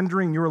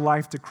surrendering your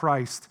life to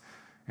Christ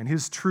and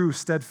his true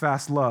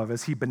steadfast love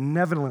as he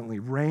benevolently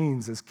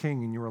reigns as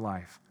king in your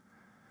life.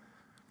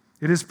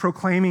 It is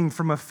proclaiming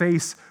from a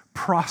face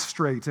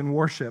prostrate in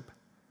worship,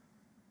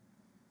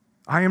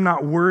 I am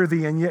not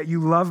worthy, and yet you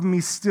love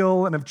me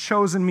still and have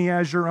chosen me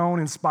as your own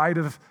in spite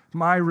of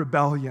my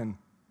rebellion.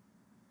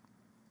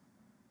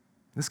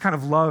 This kind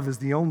of love is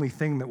the only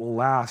thing that will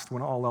last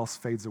when all else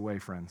fades away,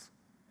 friends.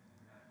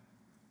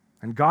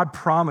 And God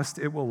promised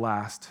it will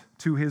last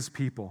to his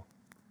people.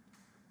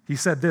 He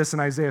said this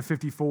in Isaiah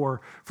 54,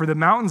 "For the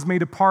mountains may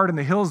depart and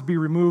the hills be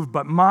removed,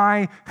 but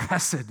my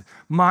Chesed,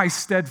 my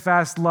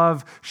steadfast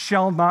love,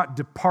 shall not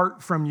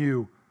depart from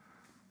you.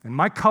 And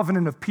my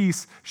covenant of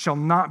peace shall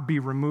not be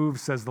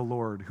removed, says the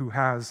Lord, who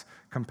has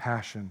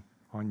compassion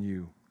on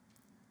you."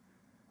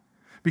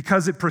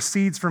 Because it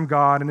proceeds from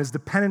God and is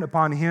dependent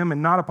upon him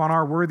and not upon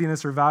our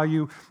worthiness or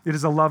value, it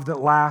is a love that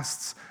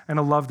lasts and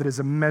a love that is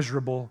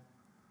immeasurable.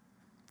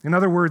 In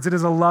other words, it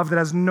is a love that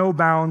has no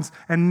bounds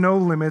and no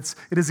limits.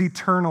 It is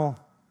eternal.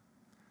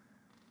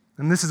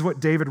 And this is what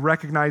David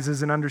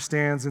recognizes and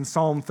understands in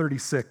Psalm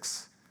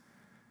 36.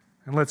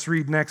 And let's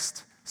read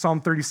next Psalm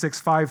 36,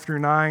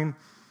 5-9.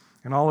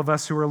 And all of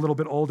us who are a little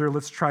bit older,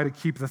 let's try to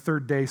keep the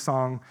Third Day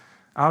song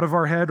out of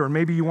our head, or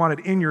maybe you want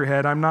it in your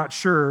head, I'm not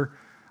sure.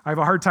 I have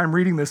a hard time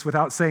reading this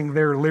without saying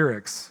their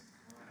lyrics.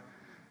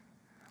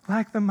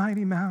 Like the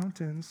mighty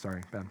mountains.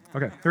 Sorry, bad.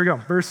 Okay, here we go.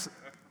 Verse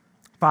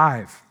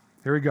 5.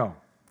 Here we go.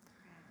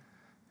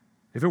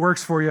 If it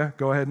works for you,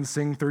 go ahead and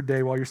sing Third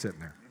Day while you're sitting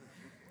there.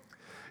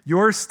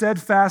 Your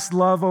steadfast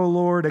love, O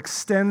Lord,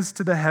 extends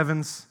to the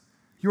heavens,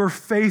 your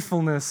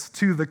faithfulness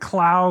to the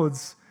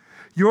clouds.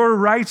 Your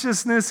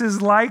righteousness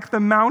is like the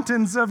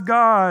mountains of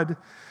God.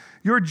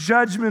 Your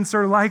judgments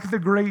are like the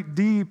great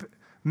deep.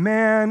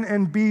 Man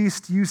and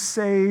beast you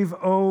save,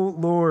 O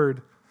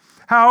Lord.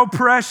 How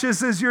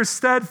precious is your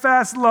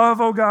steadfast love,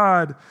 O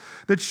God.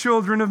 The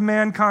children of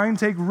mankind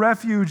take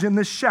refuge in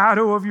the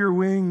shadow of your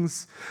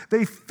wings.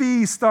 They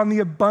feast on the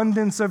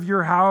abundance of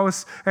your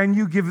house, and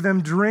you give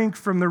them drink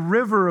from the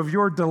river of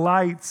your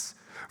delights.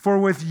 For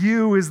with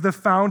you is the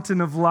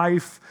fountain of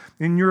life.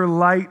 In your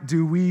light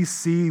do we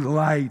see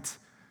light.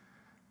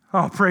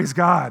 Oh, praise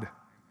God.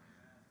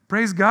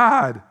 Praise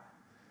God.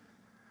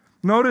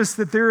 Notice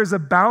that there is a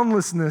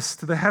boundlessness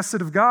to the Chesed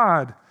of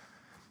God.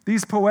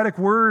 These poetic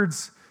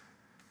words,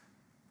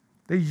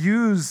 they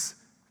use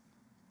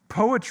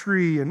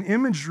poetry and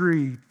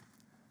imagery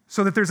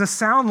so that there's a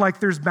sound like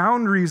there's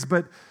boundaries,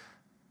 but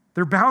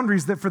they're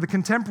boundaries that for the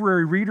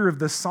contemporary reader of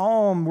the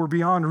psalm were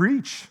beyond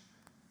reach.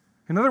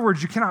 In other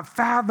words, you cannot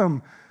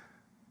fathom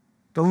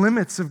the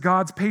limits of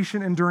God's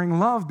patient, enduring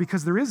love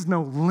because there is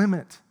no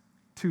limit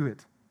to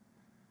it.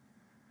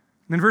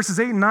 In verses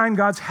 8 and 9,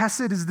 God's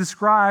Chesed is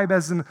described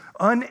as an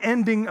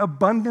unending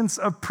abundance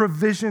of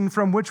provision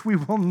from which we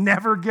will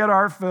never get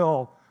our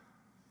fill.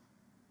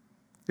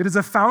 It is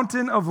a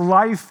fountain of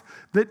life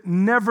that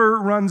never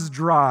runs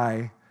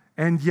dry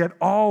and yet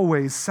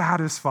always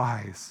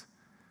satisfies.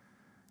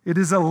 It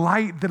is a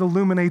light that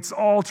illuminates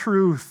all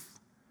truth.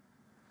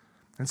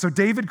 And so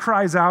David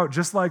cries out,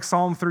 just like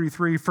Psalm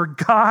 33, for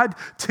God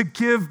to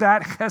give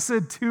that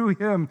chesed to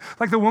him.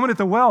 Like the woman at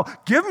the well,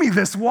 give me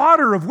this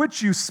water of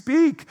which you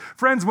speak.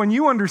 Friends, when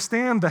you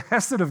understand the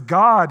chesed of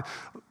God,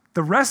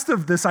 the rest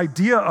of this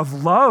idea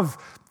of love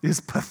is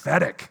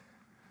pathetic.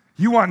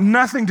 You want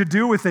nothing to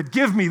do with it.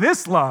 Give me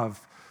this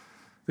love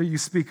that you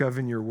speak of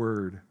in your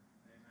word.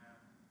 Amen.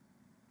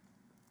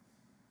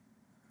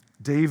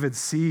 David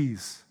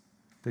sees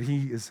that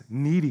he is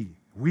needy.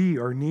 We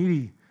are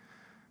needy.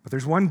 But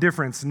there's one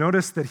difference.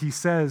 Notice that he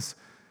says,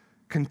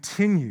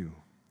 continue.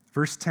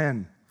 Verse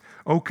 10,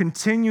 oh,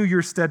 continue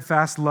your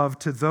steadfast love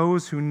to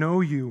those who know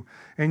you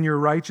and your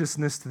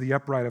righteousness to the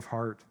upright of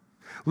heart.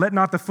 Let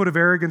not the foot of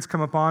arrogance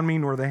come upon me,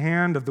 nor the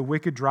hand of the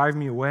wicked drive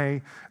me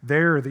away.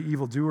 There the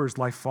evildoers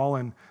lie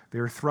fallen. They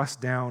are thrust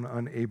down,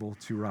 unable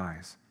to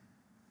rise.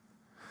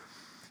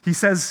 He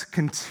says,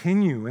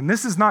 continue. And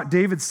this is not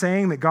David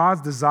saying that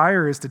God's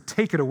desire is to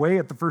take it away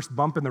at the first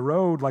bump in the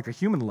road like a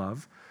human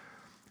love,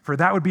 for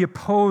that would be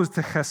opposed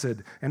to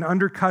chesed and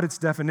undercut its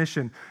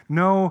definition.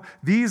 No,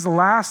 these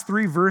last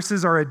 3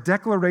 verses are a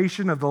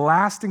declaration of the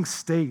lasting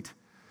state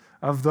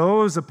of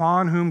those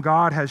upon whom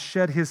God has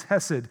shed his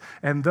chesed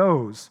and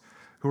those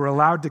who are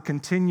allowed to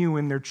continue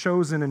in their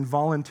chosen and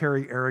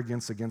voluntary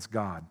arrogance against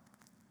God,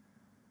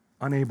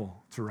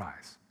 unable to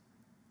rise.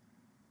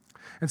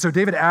 And so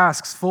David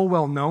asks, full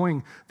well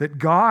knowing that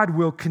God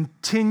will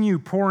continue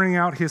pouring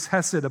out his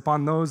chesed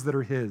upon those that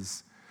are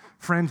his.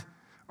 Friend,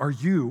 are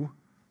you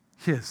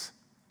his?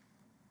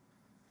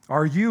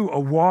 Are you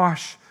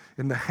awash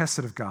in the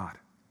chesed of God?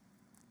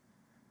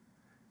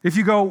 If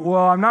you go,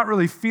 well, I'm not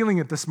really feeling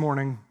it this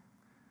morning,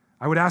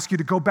 I would ask you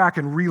to go back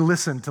and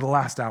re-listen to the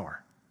last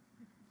hour.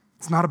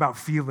 It's not about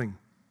feeling.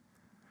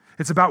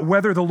 It's about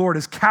whether the Lord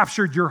has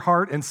captured your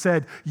heart and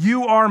said,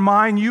 you are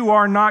mine, you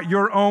are not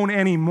your own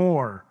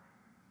anymore,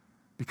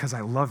 because I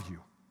love you.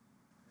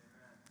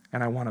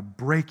 And I want to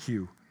break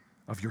you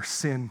of your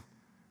sin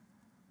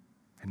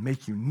and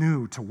make you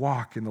new to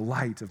walk in the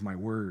light of my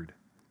word.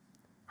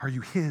 Are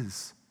you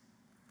his?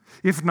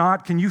 If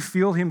not, can you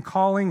feel him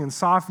calling and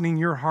softening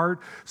your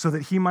heart so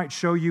that he might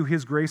show you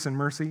his grace and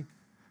mercy?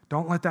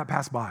 Don't let that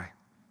pass by.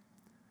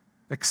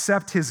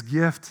 Accept his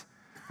gift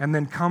and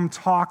then come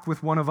talk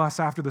with one of us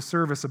after the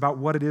service about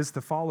what it is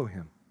to follow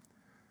him.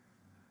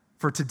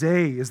 For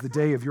today is the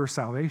day of your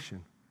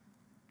salvation.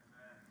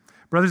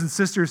 Brothers and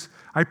sisters,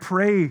 I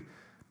pray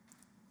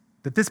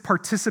that this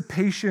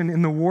participation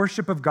in the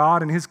worship of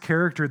God and his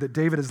character that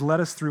David has led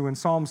us through in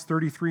Psalms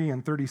 33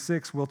 and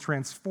 36 will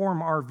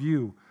transform our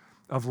view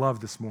of love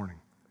this morning.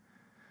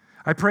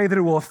 I pray that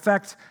it will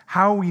affect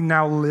how we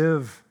now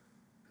live.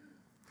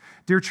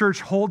 Dear church,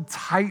 hold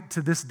tight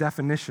to this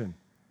definition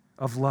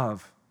of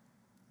love.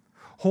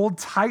 Hold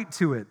tight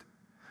to it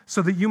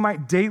so that you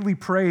might daily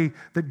pray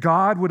that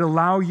God would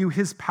allow you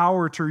his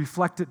power to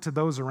reflect it to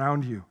those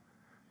around you.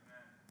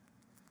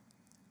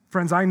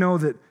 Friends, I know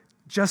that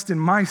just in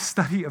my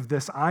study of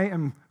this, I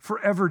am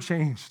forever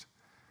changed.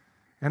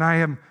 And I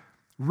am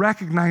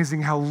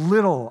recognizing how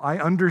little I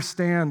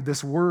understand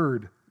this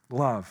word,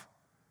 love.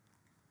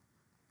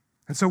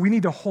 And so we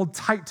need to hold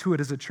tight to it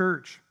as a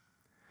church.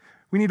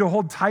 We need to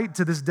hold tight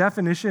to this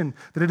definition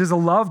that it is a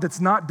love that's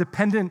not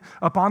dependent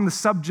upon the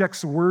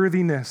subject's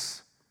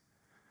worthiness,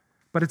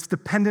 but it's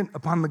dependent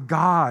upon the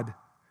God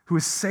who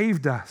has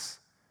saved us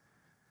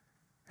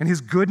and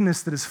his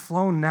goodness that has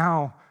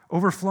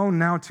overflown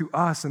now to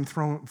us and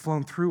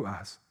flown through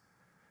us.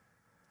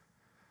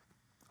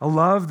 A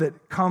love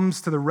that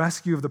comes to the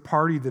rescue of the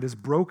party that is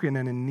broken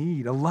and in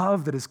need. A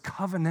love that is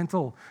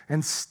covenantal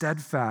and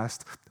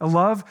steadfast. A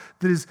love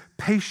that is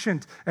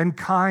patient and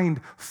kind,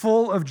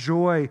 full of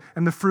joy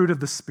and the fruit of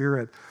the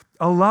Spirit.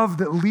 A love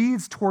that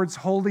leads towards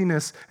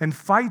holiness and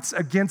fights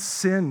against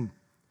sin.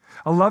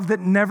 A love that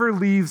never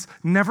leaves,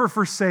 never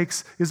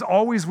forsakes, is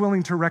always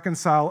willing to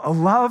reconcile. A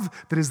love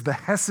that is the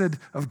chesed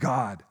of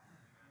God.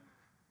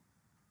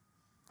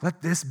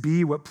 Let this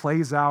be what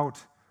plays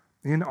out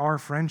in our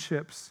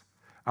friendships,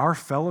 our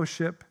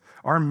fellowship,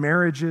 our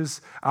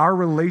marriages, our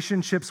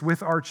relationships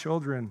with our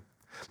children.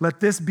 Let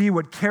this be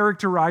what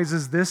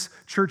characterizes this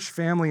church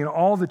family and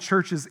all the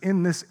churches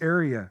in this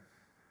area.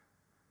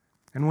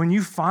 And when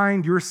you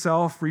find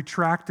yourself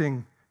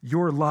retracting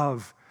your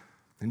love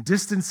and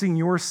distancing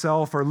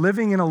yourself or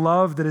living in a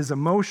love that is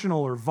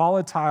emotional or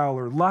volatile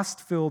or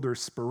lust-filled or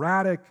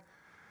sporadic,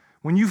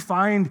 when you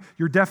find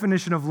your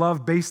definition of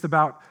love based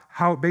upon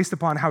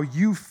how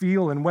you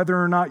feel and whether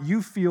or not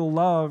you feel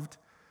loved,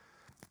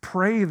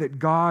 pray that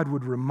God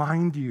would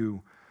remind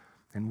you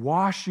and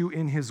wash you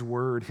in his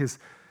word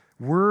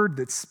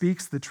that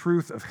speaks the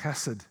truth of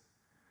chesed,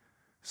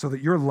 so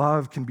that your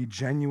love can be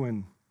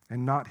genuine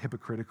and not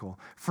hypocritical.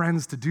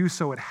 Friends, to do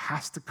so, it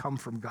has to come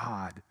from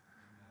God.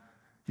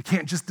 You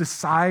can't just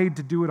decide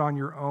to do it on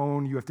your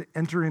own. You have to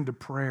enter into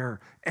prayer,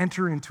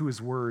 enter into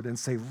his word, and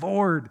say,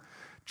 Lord,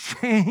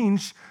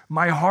 change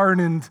my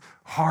hardened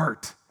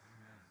heart.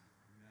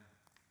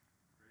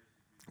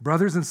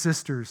 Brothers and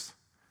sisters,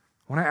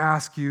 I want to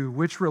ask you,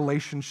 which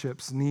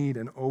relationships need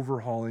an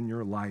overhaul in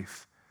your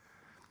life?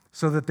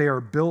 so that they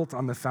are built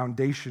on the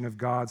foundation of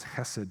God's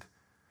Chesed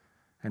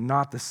and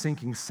not the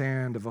sinking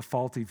sand of a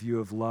faulty view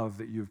of love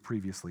that you have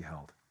previously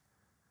held.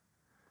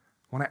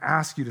 I want to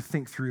ask you to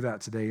think through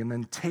that today and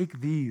then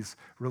take these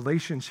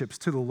relationships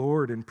to the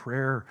Lord in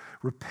prayer,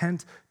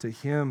 repent to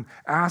Him,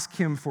 ask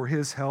Him for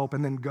His help,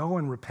 and then go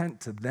and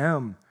repent to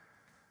them,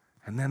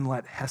 and then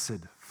let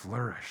Chesed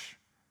flourish.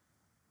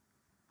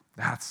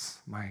 That's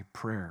my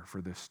prayer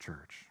for this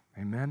church.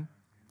 Amen?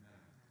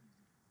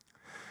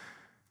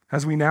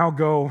 As we now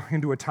go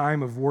into a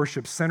time of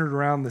worship centered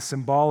around the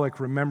symbolic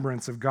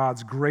remembrance of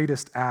God's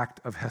greatest act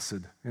of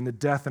Chesed in the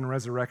death and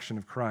resurrection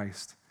of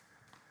Christ,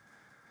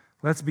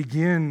 let's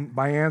begin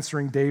by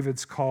answering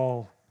David's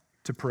call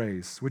to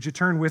praise. Would you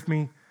turn with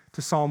me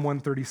to Psalm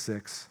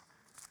 136?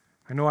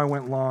 I know I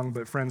went long,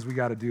 but friends, we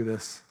got to do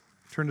this.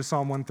 Turn to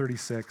Psalm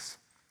 136.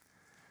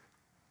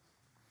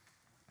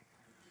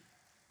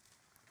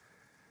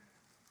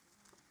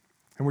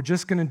 And we're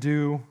just going to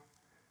do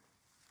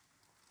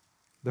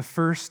the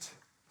first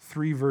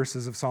 3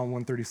 verses of Psalm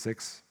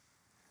 136.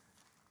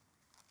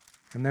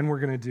 And then we're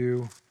going to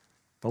do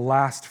the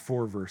last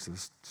 4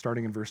 verses,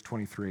 starting in verse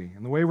 23.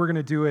 And the way we're going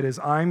to do it is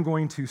I'm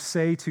going to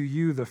say to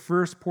you the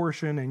first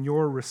portion, and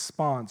your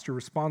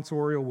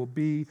responsorial will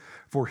be,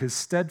 for His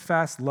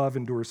steadfast love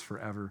endures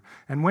forever.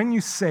 And when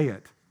you say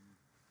it,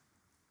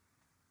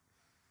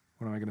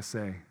 what am I going to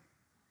say?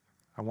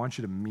 I want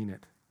you to mean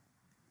it.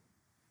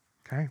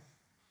 Okay?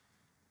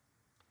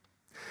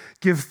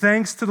 Give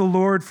thanks to the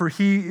Lord, for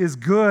He is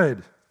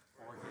good.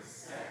 For His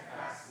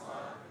steadfast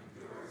love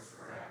endures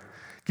forever.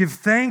 Give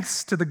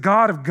thanks to the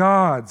God of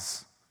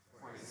gods.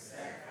 For His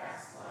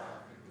steadfast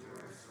love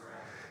endures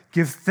forever.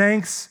 Give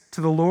thanks to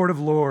the Lord of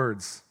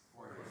lords.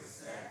 For His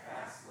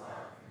steadfast love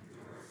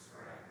endures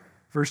forever.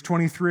 Verse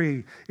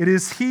 23, it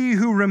is He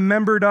who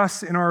remembered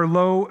us in our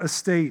low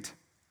estate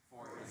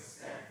For His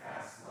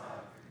steadfast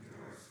love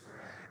endures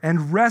forever.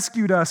 and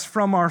rescued us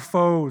from our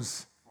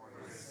foes.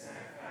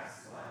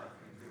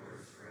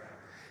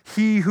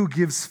 He who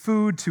gives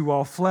food to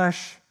all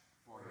flesh.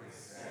 For His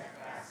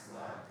steadfast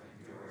love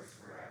endures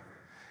forever.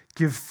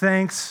 Give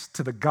thanks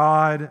to the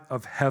God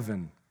of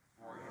heaven.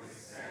 For His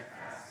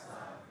steadfast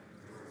love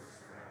endures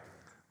forever.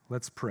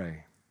 Let's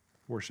pray.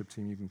 Worship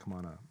team, you can come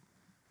on up.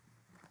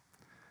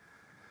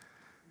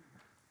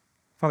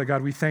 Father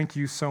God, we thank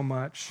you so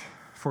much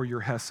for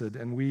your Chesed,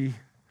 and we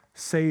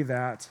say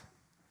that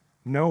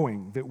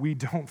knowing that we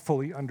don't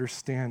fully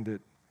understand it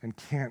and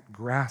can't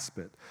grasp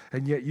it.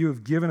 And yet you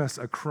have given us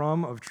a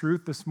crumb of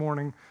truth this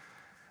morning,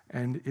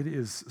 and it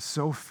is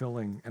so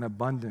filling and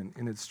abundant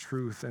in its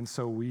truth. And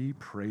so we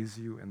praise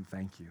you and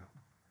thank you.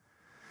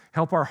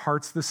 Help our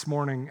hearts this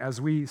morning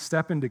as we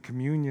step into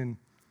communion,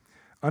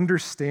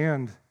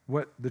 understand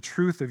what the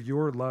truth of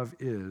your love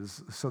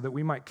is, so that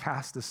we might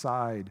cast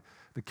aside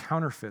the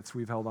counterfeits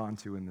we've held on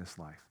to in this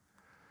life.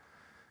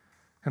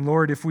 And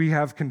Lord, if we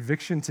have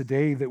conviction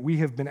today that we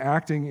have been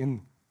acting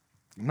in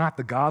not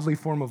the godly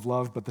form of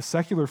love, but the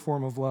secular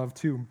form of love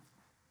to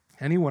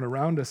anyone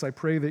around us, I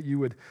pray that you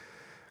would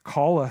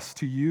call us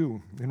to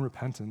you in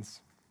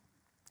repentance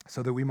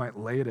so that we might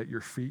lay it at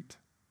your feet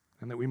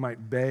and that we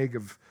might beg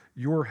of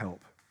your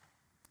help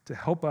to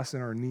help us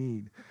in our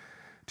need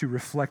to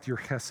reflect your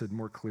Chesed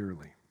more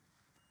clearly.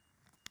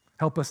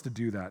 Help us to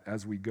do that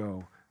as we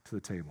go to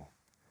the table.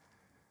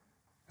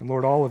 And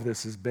Lord, all of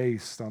this is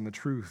based on the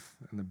truth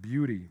and the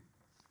beauty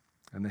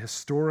and the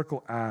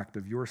historical act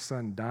of your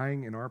Son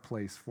dying in our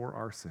place for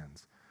our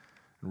sins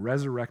and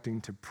resurrecting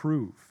to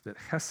prove that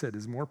Chesed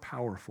is more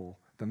powerful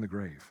than the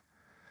grave,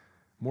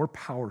 more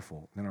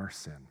powerful than our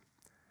sin.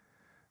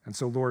 And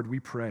so, Lord, we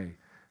pray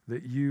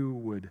that you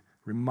would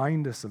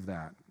remind us of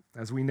that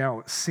as we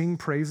now sing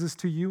praises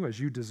to you as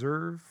you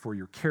deserve for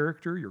your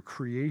character, your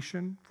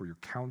creation, for your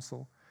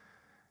counsel,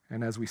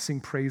 and as we sing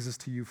praises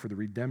to you for the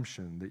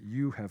redemption that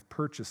you have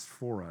purchased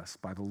for us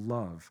by the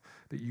love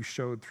that you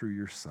showed through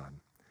your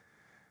Son.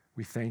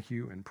 We thank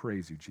you and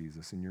praise you,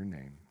 Jesus, in your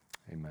name.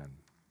 Amen.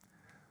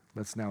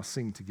 Let's now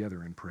sing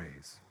together in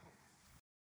praise.